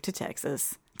going to move to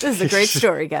Texas. This is a great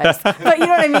story, guys. But you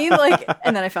know what I mean? Like,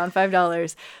 and then I found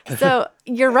 $5. So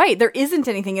you're right. There isn't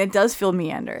anything. It does feel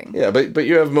meandering. Yeah, but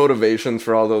you have motivations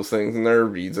for all those things, and there are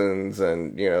reasons,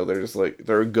 and there's like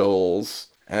there are goals,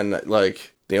 and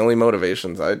like the only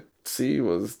motivations I see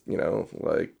was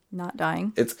like Not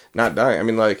dying. it's not dying. I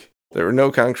mean, like there were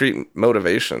no concrete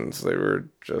motivations. They were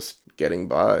just getting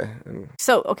by. And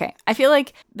So, okay. I feel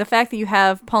like the fact that you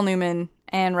have Paul Newman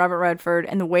and Robert Redford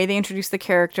and the way they introduce the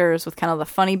characters with kind of the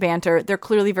funny banter, they're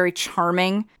clearly very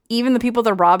charming. Even the people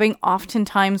they're robbing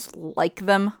oftentimes like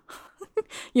them.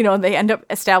 They end up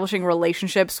establishing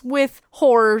relationships with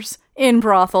whores in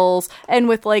brothels and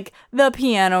with like the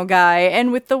piano guy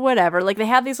and with the whatever. Like they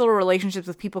have these little relationships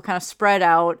with people kind of spread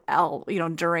out,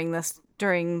 during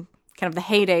kind of the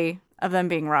heyday of them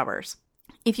being robbers.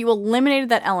 If you eliminated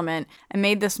that element and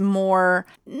made this more,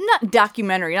 not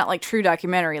documentary, not like true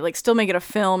documentary, like still make it a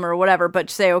film or whatever, but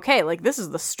say, okay, like this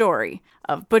is the story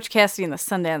of Butch Cassidy and the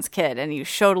Sundance Kid. And you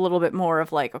showed a little bit more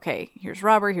of like, okay, here's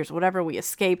robbery, here's whatever, we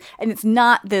escape. And it's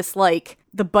not this like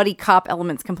the buddy cop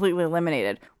elements completely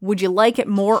eliminated. Would you like it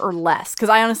more or less? Because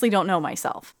I honestly don't know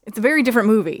myself. It's a very different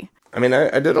movie. I mean,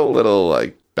 I did a little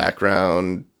like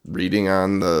background reading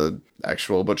on the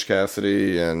actual Butch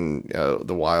Cassidy and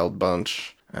the Wild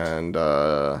Bunch, and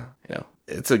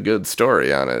it's a good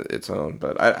story on its own,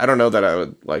 but I don't know that I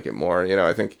would like it more.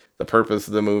 I think the purpose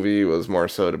of the movie was more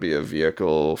so to be a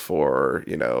vehicle for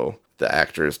the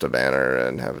actors to banner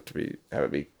and have it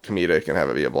be comedic and have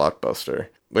it be a blockbuster,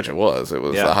 which it was. It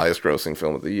was the highest grossing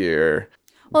film of the year.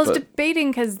 Well, I was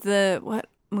debating because what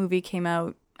movie came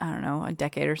out, I don't know, a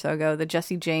decade or so ago, the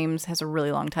Jesse James has a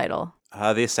really long title.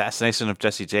 The Assassination of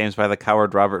Jesse James by the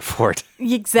Coward Robert Ford.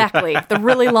 Exactly. The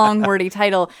really long, wordy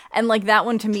title. And like that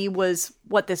one to me was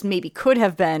what this maybe could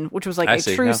have been, which was like a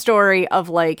true story of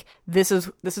like, this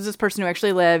is this person who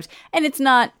actually lived. And it's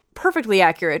not perfectly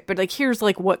accurate, but like here's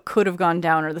like what could have gone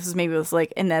down, or this is maybe was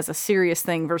like, and as a serious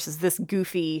thing versus this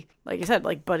goofy, like I said,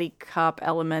 like buddy cop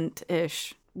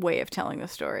element-ish way of telling the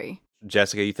story.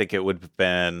 Jessica, you think it would have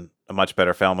been a much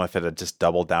better film if it had just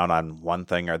doubled down on one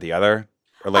thing or the other?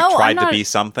 Or like tried to be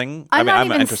something? I'm not I'm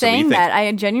even interested saying what you think. that.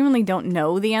 I genuinely don't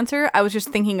know the answer. I was just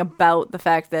thinking about the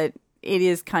fact that it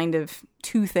is kind of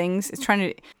two things. It's trying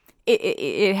to...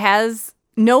 It has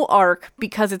no arc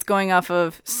because it's going off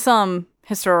of some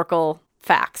historical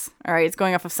facts. All right, it's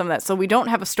going off of some of that. So we don't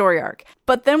have a story arc.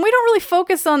 But then we don't really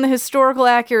focus on the historical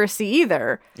accuracy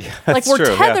either. Yeah, like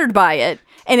we're tethered by it,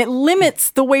 and it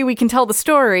limits the way we can tell the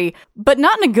story, but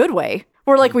not in a good way.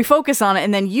 Where like we focus on it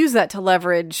and then use that to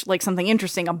leverage like something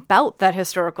interesting about that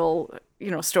historical,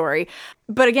 story.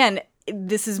 But again,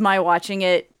 this is my watching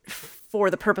it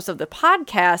for the purpose of the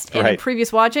podcast. And in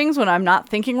previous watchings, when I'm not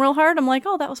thinking real hard, I'm like,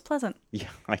 oh, that was pleasant. Yeah,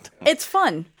 I know. It's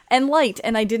fun and light,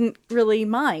 and I didn't really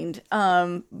mind.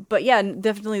 But yeah,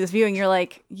 definitely this viewing, you're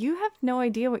like, you have no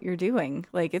idea what you're doing.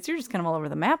 Like you're just kind of all over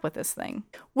the map with this thing.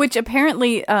 Which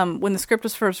apparently, when the script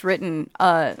was first written,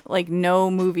 like no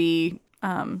movie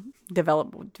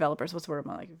developers, what's the word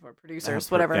I'm looking for?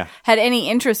 Producers, whatever, had any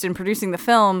interest in producing the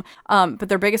film. But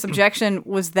their biggest objection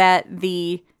was that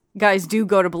the guys do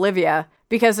go to Bolivia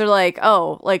because they're like,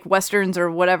 oh, like Westerns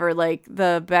or whatever, like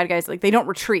the bad guys, like they don't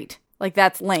retreat. Like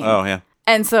that's lame. Oh, yeah.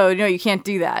 And so, you can't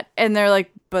do that. And they're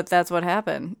like, but that's what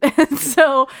happened. And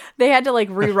so they had to like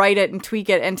rewrite it and tweak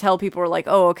it and tell people were like,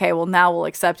 oh, okay, well now we'll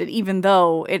accept it, even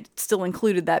though it still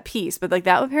included that piece. But like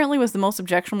that apparently was the most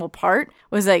objectionable part,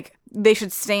 was like they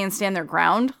should stay and stand their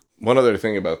ground. One other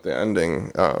thing about the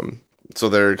ending, so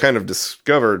they're kind of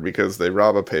discovered because they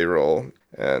rob a payroll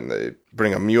and they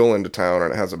bring a mule into town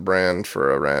and it has a brand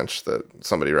for a ranch that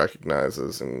somebody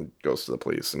recognizes and goes to the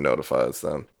police and notifies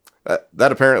them.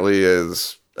 That apparently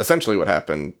is essentially what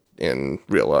happened in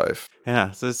real life.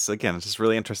 Yeah, so it's just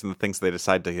really interesting the things they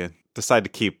decide to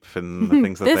keep and the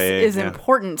things that this they... is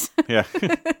important. Yeah.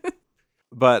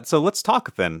 But so let's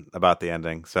talk then about the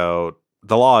ending. So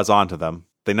the law is on to them.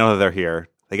 They know that they're here.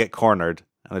 They get cornered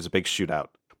and there's a big shootout.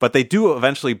 But they do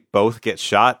eventually both get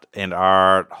shot and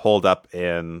are holed up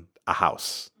in a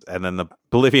house. And then the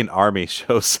Bolivian army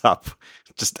shows up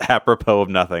just apropos of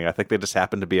nothing. I think they just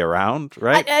happen to be around,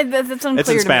 right? That's unclear. It's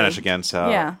in Spanish to me. again, so...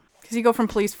 Yeah, because you go from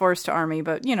police force to army,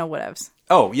 but, whatevs.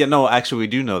 Oh, yeah, no, actually, we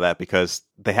do know that because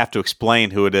they have to explain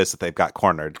who it is that they've got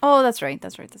cornered. Oh, that's right.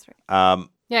 Yeah,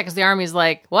 because the army's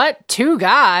like, what? 2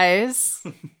 guys?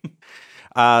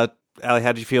 Allie,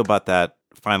 how did you feel about that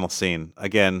final scene?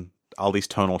 Again, all these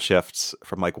tonal shifts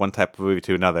from like one type of movie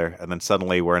to another, and then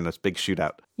suddenly we're in this big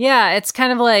shootout. Yeah, it's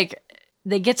kind of like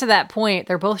they get to that point.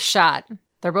 They're both shot.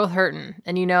 They're both hurting.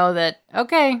 And you know that,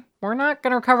 okay, we're not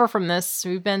going to recover from this.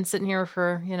 We've been sitting here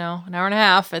for, an hour and a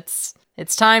half. It's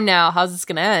time now. How's this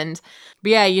going to end? But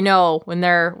yeah, when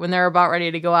they're about ready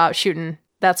to go out shooting,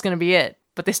 that's going to be it.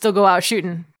 But they still go out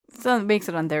shooting. So it makes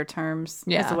it on their terms.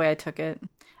 Yeah. That's the way I took it.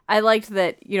 I liked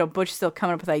that, Butch's still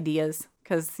coming up with ideas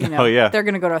because, Oh, yeah. they're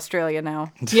going to go to Australia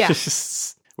now. Yeah.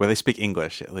 Where they speak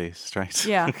English, at least, right?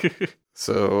 Yeah.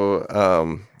 So,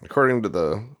 according to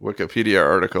the Wikipedia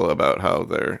article about how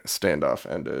their standoff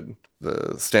ended,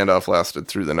 the standoff lasted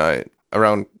through the night.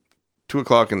 Around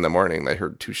 2:00 in the morning, they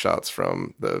heard 2 shots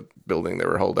from the building they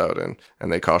were holed out in,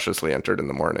 and they cautiously entered in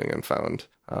the morning and found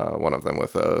one of them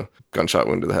with a gunshot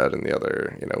wound to the head and the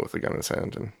other, with a gun in his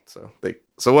hand. And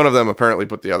so one of them apparently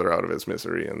put the other out of his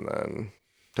misery and then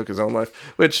took his own life,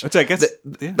 which I guess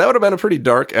that would have been a pretty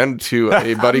dark end to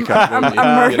a buddy cop movie. A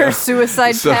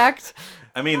murder-suicide pact.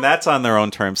 I mean, that's on their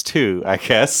own terms too, I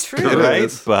guess. True. Right? It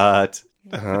is. But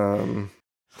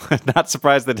not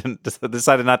surprised they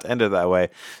decided not to end it that way.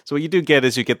 So what you do get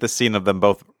is you get the scene of them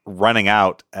both running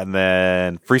out and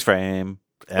then freeze frame.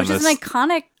 And Which is an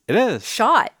iconic it is.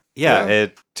 shot. Yeah, Yeah.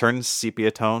 it turns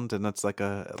sepia toned and it's like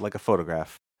a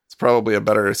photograph. It's probably a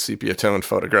better sepia-toned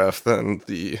photograph than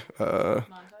the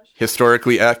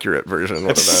historically accurate version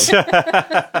would have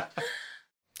been.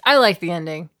 I like the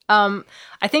ending.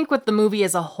 I think with the movie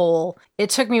as a whole, it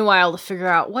took me a while to figure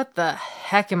out what the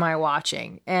heck am I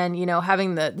watching? And,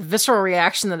 having the visceral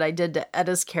reaction that I did to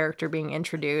Edda's character being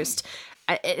introduced,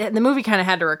 the movie kind of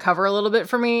had to recover a little bit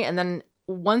for me. And then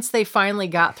once they finally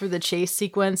got through the chase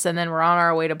sequence and then we're on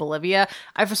our way to Bolivia,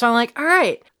 I was finally like, all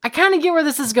right, I kind of get where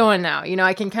this is going now.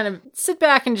 I can kind of sit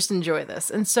back and just enjoy this.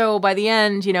 And so by the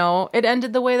end, it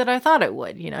ended the way that I thought it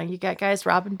would. You got guys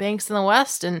robbing banks in the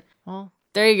West and, well,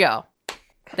 there you go.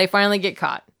 They finally get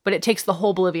caught, but it takes the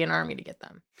whole Bolivian army to get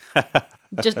them.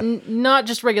 Not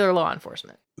just regular law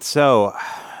enforcement. So,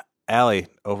 Allie,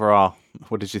 overall,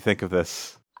 what did you think of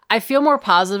this? I feel more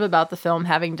positive about the film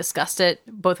having discussed it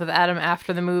both with Adam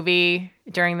after the movie,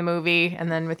 during the movie,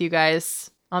 and then with you guys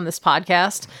on this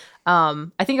podcast.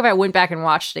 I think if I went back and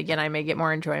watched it again, I may get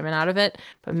more enjoyment out of it.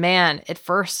 But man, at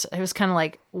first it was kind of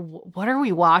like, what are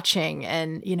we watching?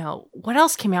 And, what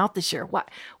else came out this year? Why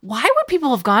would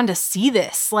people have gone to see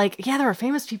this? Like, yeah, there were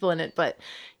famous people in it, but,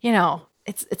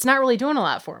 it's not really doing a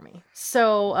lot for me.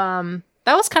 So,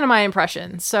 that was kind of my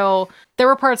impression. So there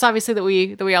were parts obviously that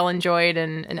we all enjoyed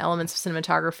and elements of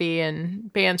cinematography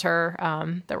and banter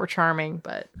that were charming,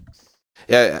 but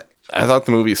Yeah, I thought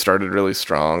the movie started really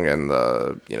strong, and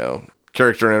the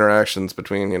character interactions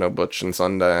between Butch and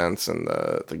Sundance and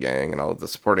the gang and all of the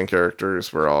supporting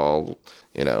characters were all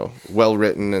well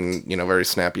written and very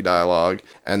snappy dialogue.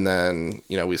 And then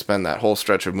we spend that whole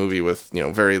stretch of movie with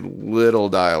very little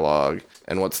dialogue,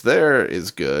 and what's there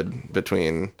is good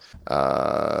between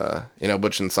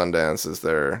Butch and Sundance as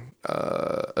they're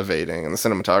evading, and the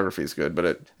cinematography is good, but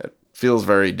it feels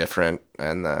very different.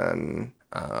 And then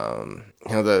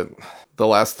the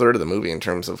last third of the movie in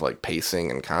terms of like pacing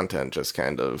and content just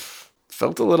kind of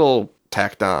felt a little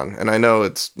tacked on. And I know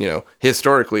it's,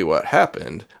 historically what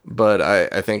happened, but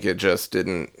I think it just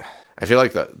didn't, I feel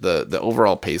like the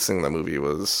overall pacing of the movie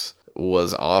was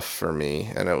off for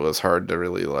me, and it was hard to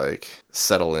really like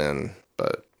settle in.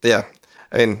 But yeah,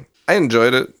 I mean, I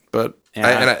enjoyed it, but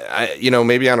I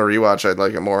maybe on a rewatch I'd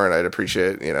like it more, and I'd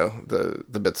appreciate,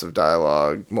 the bits of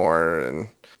dialogue more. And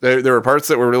there were parts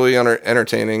that were really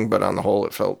entertaining, but on the whole,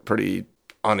 it felt pretty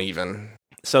uneven.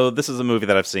 So this is a movie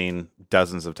that I've seen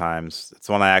dozens of times. It's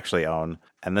one I actually own.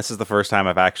 And this is the first time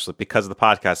I've actually, because of the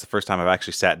podcast, the first time I've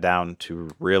actually sat down to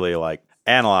really like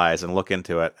analyze and look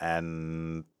into it.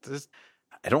 And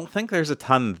I don't think there's a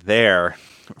ton there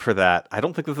for that. I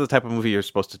don't think this is the type of movie you're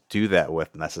supposed to do that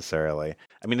with necessarily.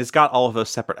 I mean, it's got all of those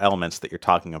separate elements that you're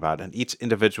talking about, and each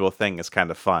individual thing is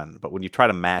kind of fun. But when you try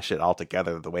to mash it all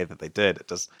together the way that they did, it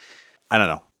just, I don't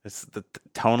know. It's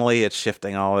tonally, it's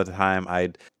shifting all the time.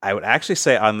 I would actually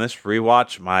say on this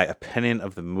rewatch, my opinion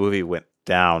of the movie went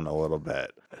down a little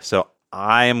bit. So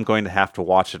I am going to have to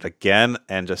watch it again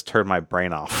and just turn my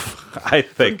brain off. I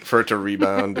think for it to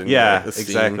rebound. And yeah,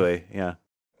 exactly. Yeah.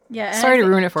 Yeah. Sorry to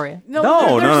ruin it for you. No.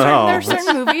 No. There are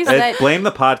certain movies that blame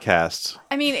the podcast.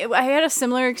 I mean, I had a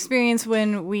similar experience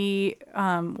when we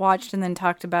watched and then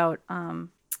talked about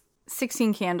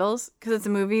 16 Candles because it's a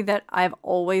movie that I've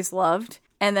always loved.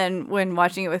 And then when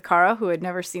watching it with Kara, who had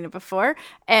never seen it before,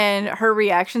 and her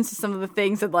reactions to some of the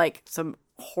things and like some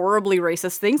horribly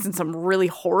racist things and some really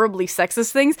horribly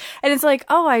sexist things. And it's like,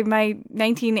 oh, my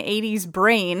 1980s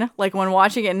brain, like when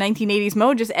watching it in 1980s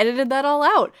mode, just edited that all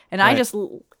out. And I just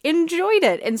enjoyed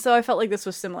it. And so I felt like this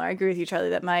was similar. I agree with you, Charlie,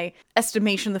 that my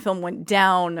estimation of the film went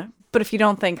down. But if you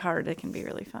don't think hard, it can be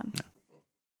really fun.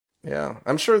 Yeah,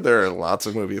 I'm sure there are lots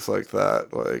of movies like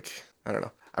that. Like, I don't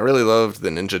know. I really loved the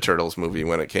Ninja Turtles movie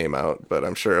when it came out, but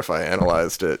I'm sure if I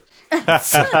analyzed it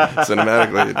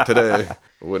cinematically today,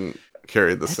 it wouldn't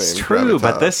carry the same. It's true, gravitas,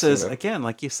 but this is, you know? again,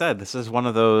 like you said, this is one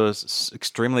of those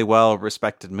extremely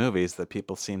well-respected movies that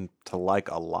people seem to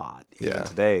like a lot even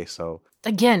today. So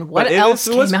Again, what But else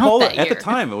came out that year? At the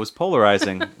time, it was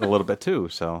polarizing a little bit too.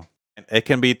 So it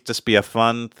can just be a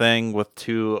fun thing with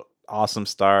two awesome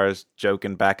stars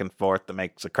joking back and forth that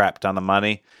makes a crap ton of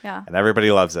money. Yeah. And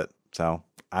everybody loves it. So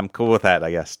I'm cool with that,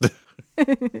 I guess.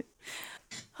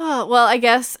 Oh, well, I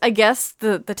guess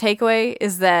the takeaway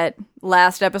is that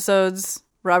last episode's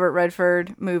Robert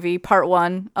Redford movie, part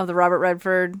 1 of the Robert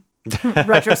Redford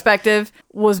retrospective,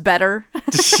 was better.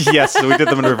 Yes, so we did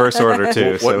them in reverse order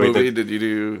too. What so movie did you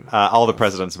do? All the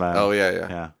President's Men. Oh,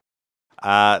 yeah.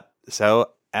 So,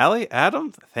 Allie,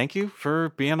 Adam, thank you for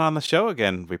being on the show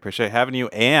again. We appreciate having you.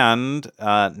 And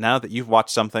now that you've watched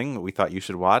something we thought you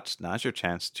should watch, now's your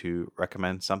chance to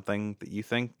recommend something that you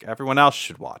think everyone else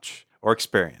should watch or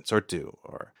experience or do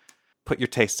or put your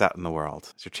tastes out in the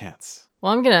world. It's your chance.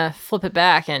 Well, I'm going to flip it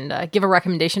back and give a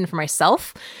recommendation for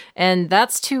myself, and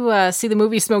that's to see the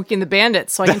movie Smokey and the Bandit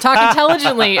so I can talk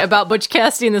intelligently about Butch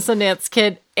Cassidy and the Sundance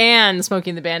Kid and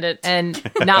Smokey and the Bandit and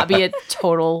not be a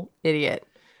total idiot.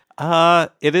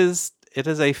 It is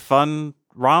a fun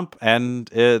romp, and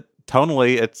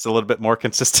tonally it's a little bit more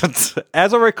consistent.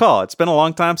 As I recall, it's been a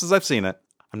long time since I've seen it.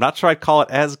 I'm not sure I'd call it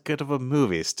as good of a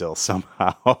movie still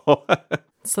somehow.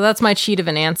 So that's my cheat of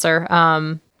an answer.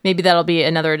 Maybe that'll be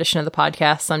another edition of the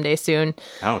podcast someday soon.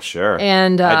 Oh, sure.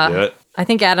 And I'd do it. I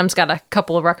think Adam's got a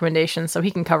couple of recommendations, so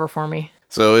he can cover for me.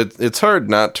 So it's hard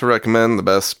not to recommend the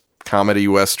best comedy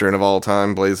Western of all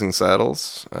time, Blazing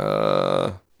Saddles.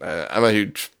 I'm a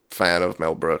huge fan of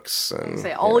Mel Brooks. And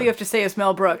All you have to say is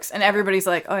Mel Brooks, and everybody's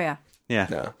like, oh, yeah. Yeah.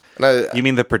 No. And You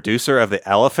mean the producer of The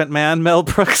Elephant Man, Mel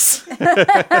Brooks?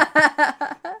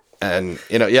 And,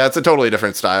 it's a totally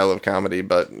different style of comedy,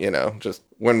 but, just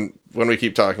when we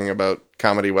keep talking about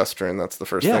comedy Western, that's the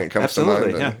first thing that comes to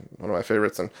mind. And one of my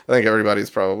favorites. And I think everybody's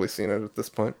probably seen it at this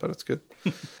point, but it's good.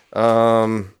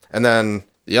 And then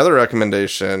the other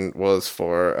recommendation was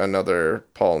for another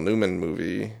Paul Newman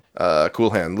movie,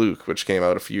 Cool Hand Luke, which came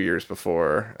out a few years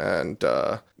before and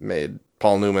made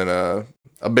Paul Newman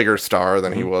a bigger star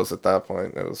than he was at that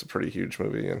point. It was a pretty huge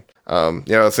movie. And,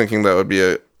 I was thinking that would be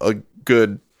a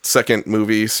good second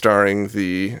movie starring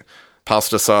the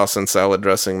pasta sauce and salad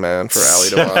dressing man for Allie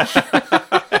to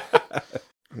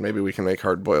watch. Maybe we can make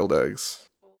hard-boiled eggs.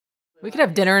 We could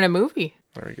have dinner and a movie.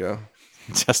 There we go.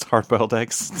 Just hard-boiled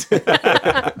eggs.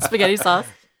 Spaghetti sauce.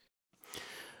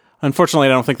 Unfortunately,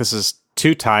 I don't think this is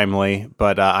too timely,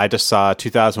 but I just saw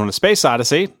 2001: A Space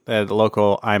Odyssey at the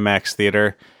local IMAX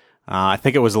theater. I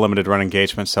think it was a limited run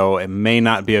engagement, so it may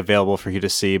not be available for you to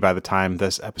see by the time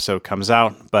this episode comes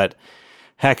out, but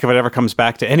heck, if it ever comes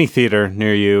back to any theater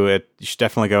near you, you should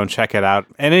definitely go and check it out.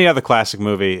 And any other classic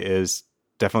movie is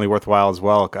definitely worthwhile as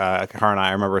well. Kara and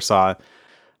I remember saw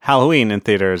Halloween in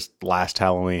theaters last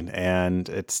Halloween, and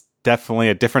it's definitely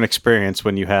a different experience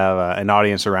when you have an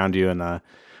audience around you and a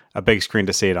big screen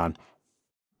to see it on.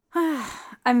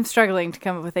 I'm struggling to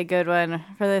come up with a good one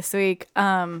for this week.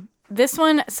 This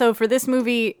one, so for this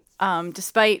movie,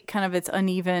 despite kind of its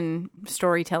uneven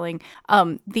storytelling,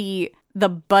 the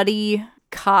buddy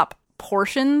cop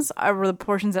portions are the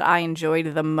portions that I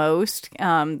enjoyed the most.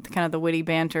 Kind of the witty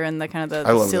banter and the kind of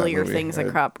the sillier things that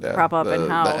crop up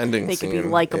and how they could be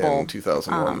likable,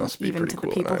 2001 must be even pretty to cool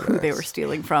the people in who they IMAX. were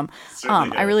stealing from.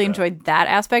 I really enjoyed that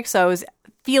aspect. So I was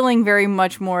feeling very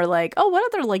much more like, oh,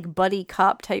 what other like buddy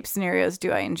cop type scenarios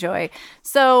do I enjoy?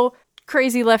 So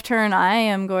crazy left turn, I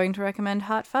am going to recommend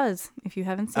Hot Fuzz if you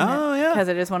haven't seen it. Yeah. Because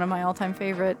it is one of my all-time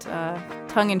favorite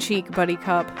tongue-in-cheek buddy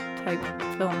cop type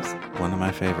films. One of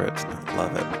my favorites.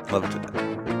 Love it. Love it to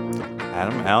death.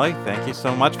 Adam, Allie, thank you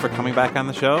so much for coming back on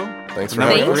the show. Thanks for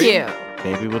Number having Thank us.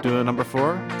 you. Maybe we'll do a number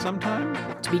 4 sometime.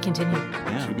 To be continued.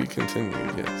 Yeah. To be continued,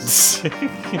 yes.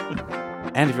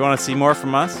 And if you want to see more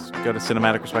from us, go to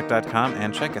cinematicrespect.com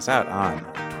and check us out on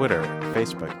Twitter,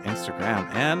 Facebook,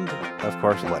 Instagram, and, of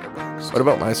course, Letterboxd. What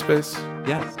about MySpace?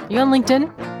 Yes. You on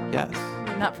LinkedIn? Yes.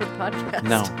 Not for the podcast.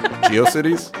 No.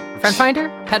 GeoCities? Friend Finder?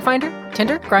 Pet Finder?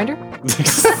 Tinder? Grinder?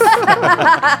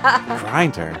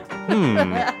 Grinder.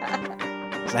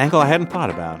 It's an angle I hadn't thought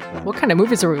about. But What kind of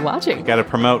movies are we watching? you gotta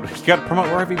promote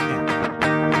wherever you can.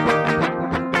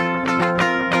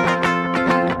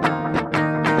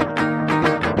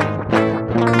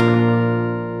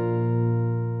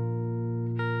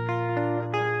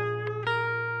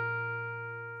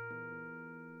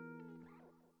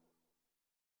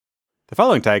 The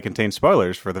following tag contains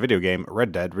spoilers for the video game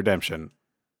Red Dead Redemption.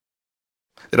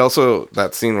 It also,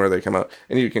 that scene where they come out,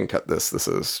 and you can cut this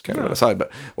is kind of an aside, but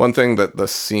one thing that the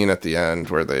scene at the end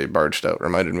where they barged out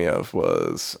reminded me of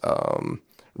was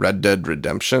Red Dead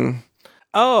Redemption.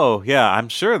 Oh, yeah, I'm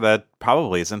sure that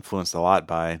probably is influenced a lot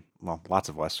by, well, lots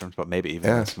of Westerns, but maybe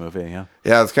even this movie, yeah.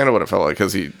 Yeah, it's kind of what it felt like,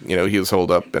 because he was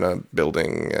holed up in a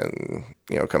building and,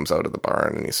 comes out of the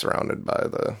barn and he's surrounded by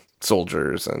the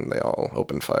soldiers and they all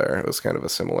open fire. It was kind of a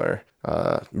similar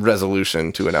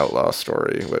resolution to an outlaw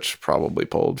story, which probably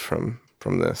pulled from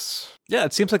this. Yeah,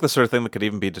 it seems like the sort of thing that could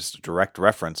even be just a direct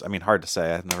reference. I mean, hard to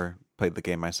say. I've never played the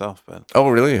game myself, but... Oh,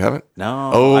 really? You haven't?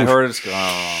 No. Oh. I heard it's... Oh,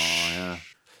 yeah.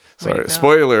 Sorry,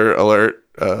 spoiler alert.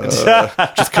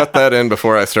 Just cut that in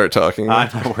before I start talking. I'm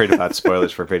not worried about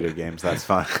spoilers for video games. That's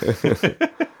fine.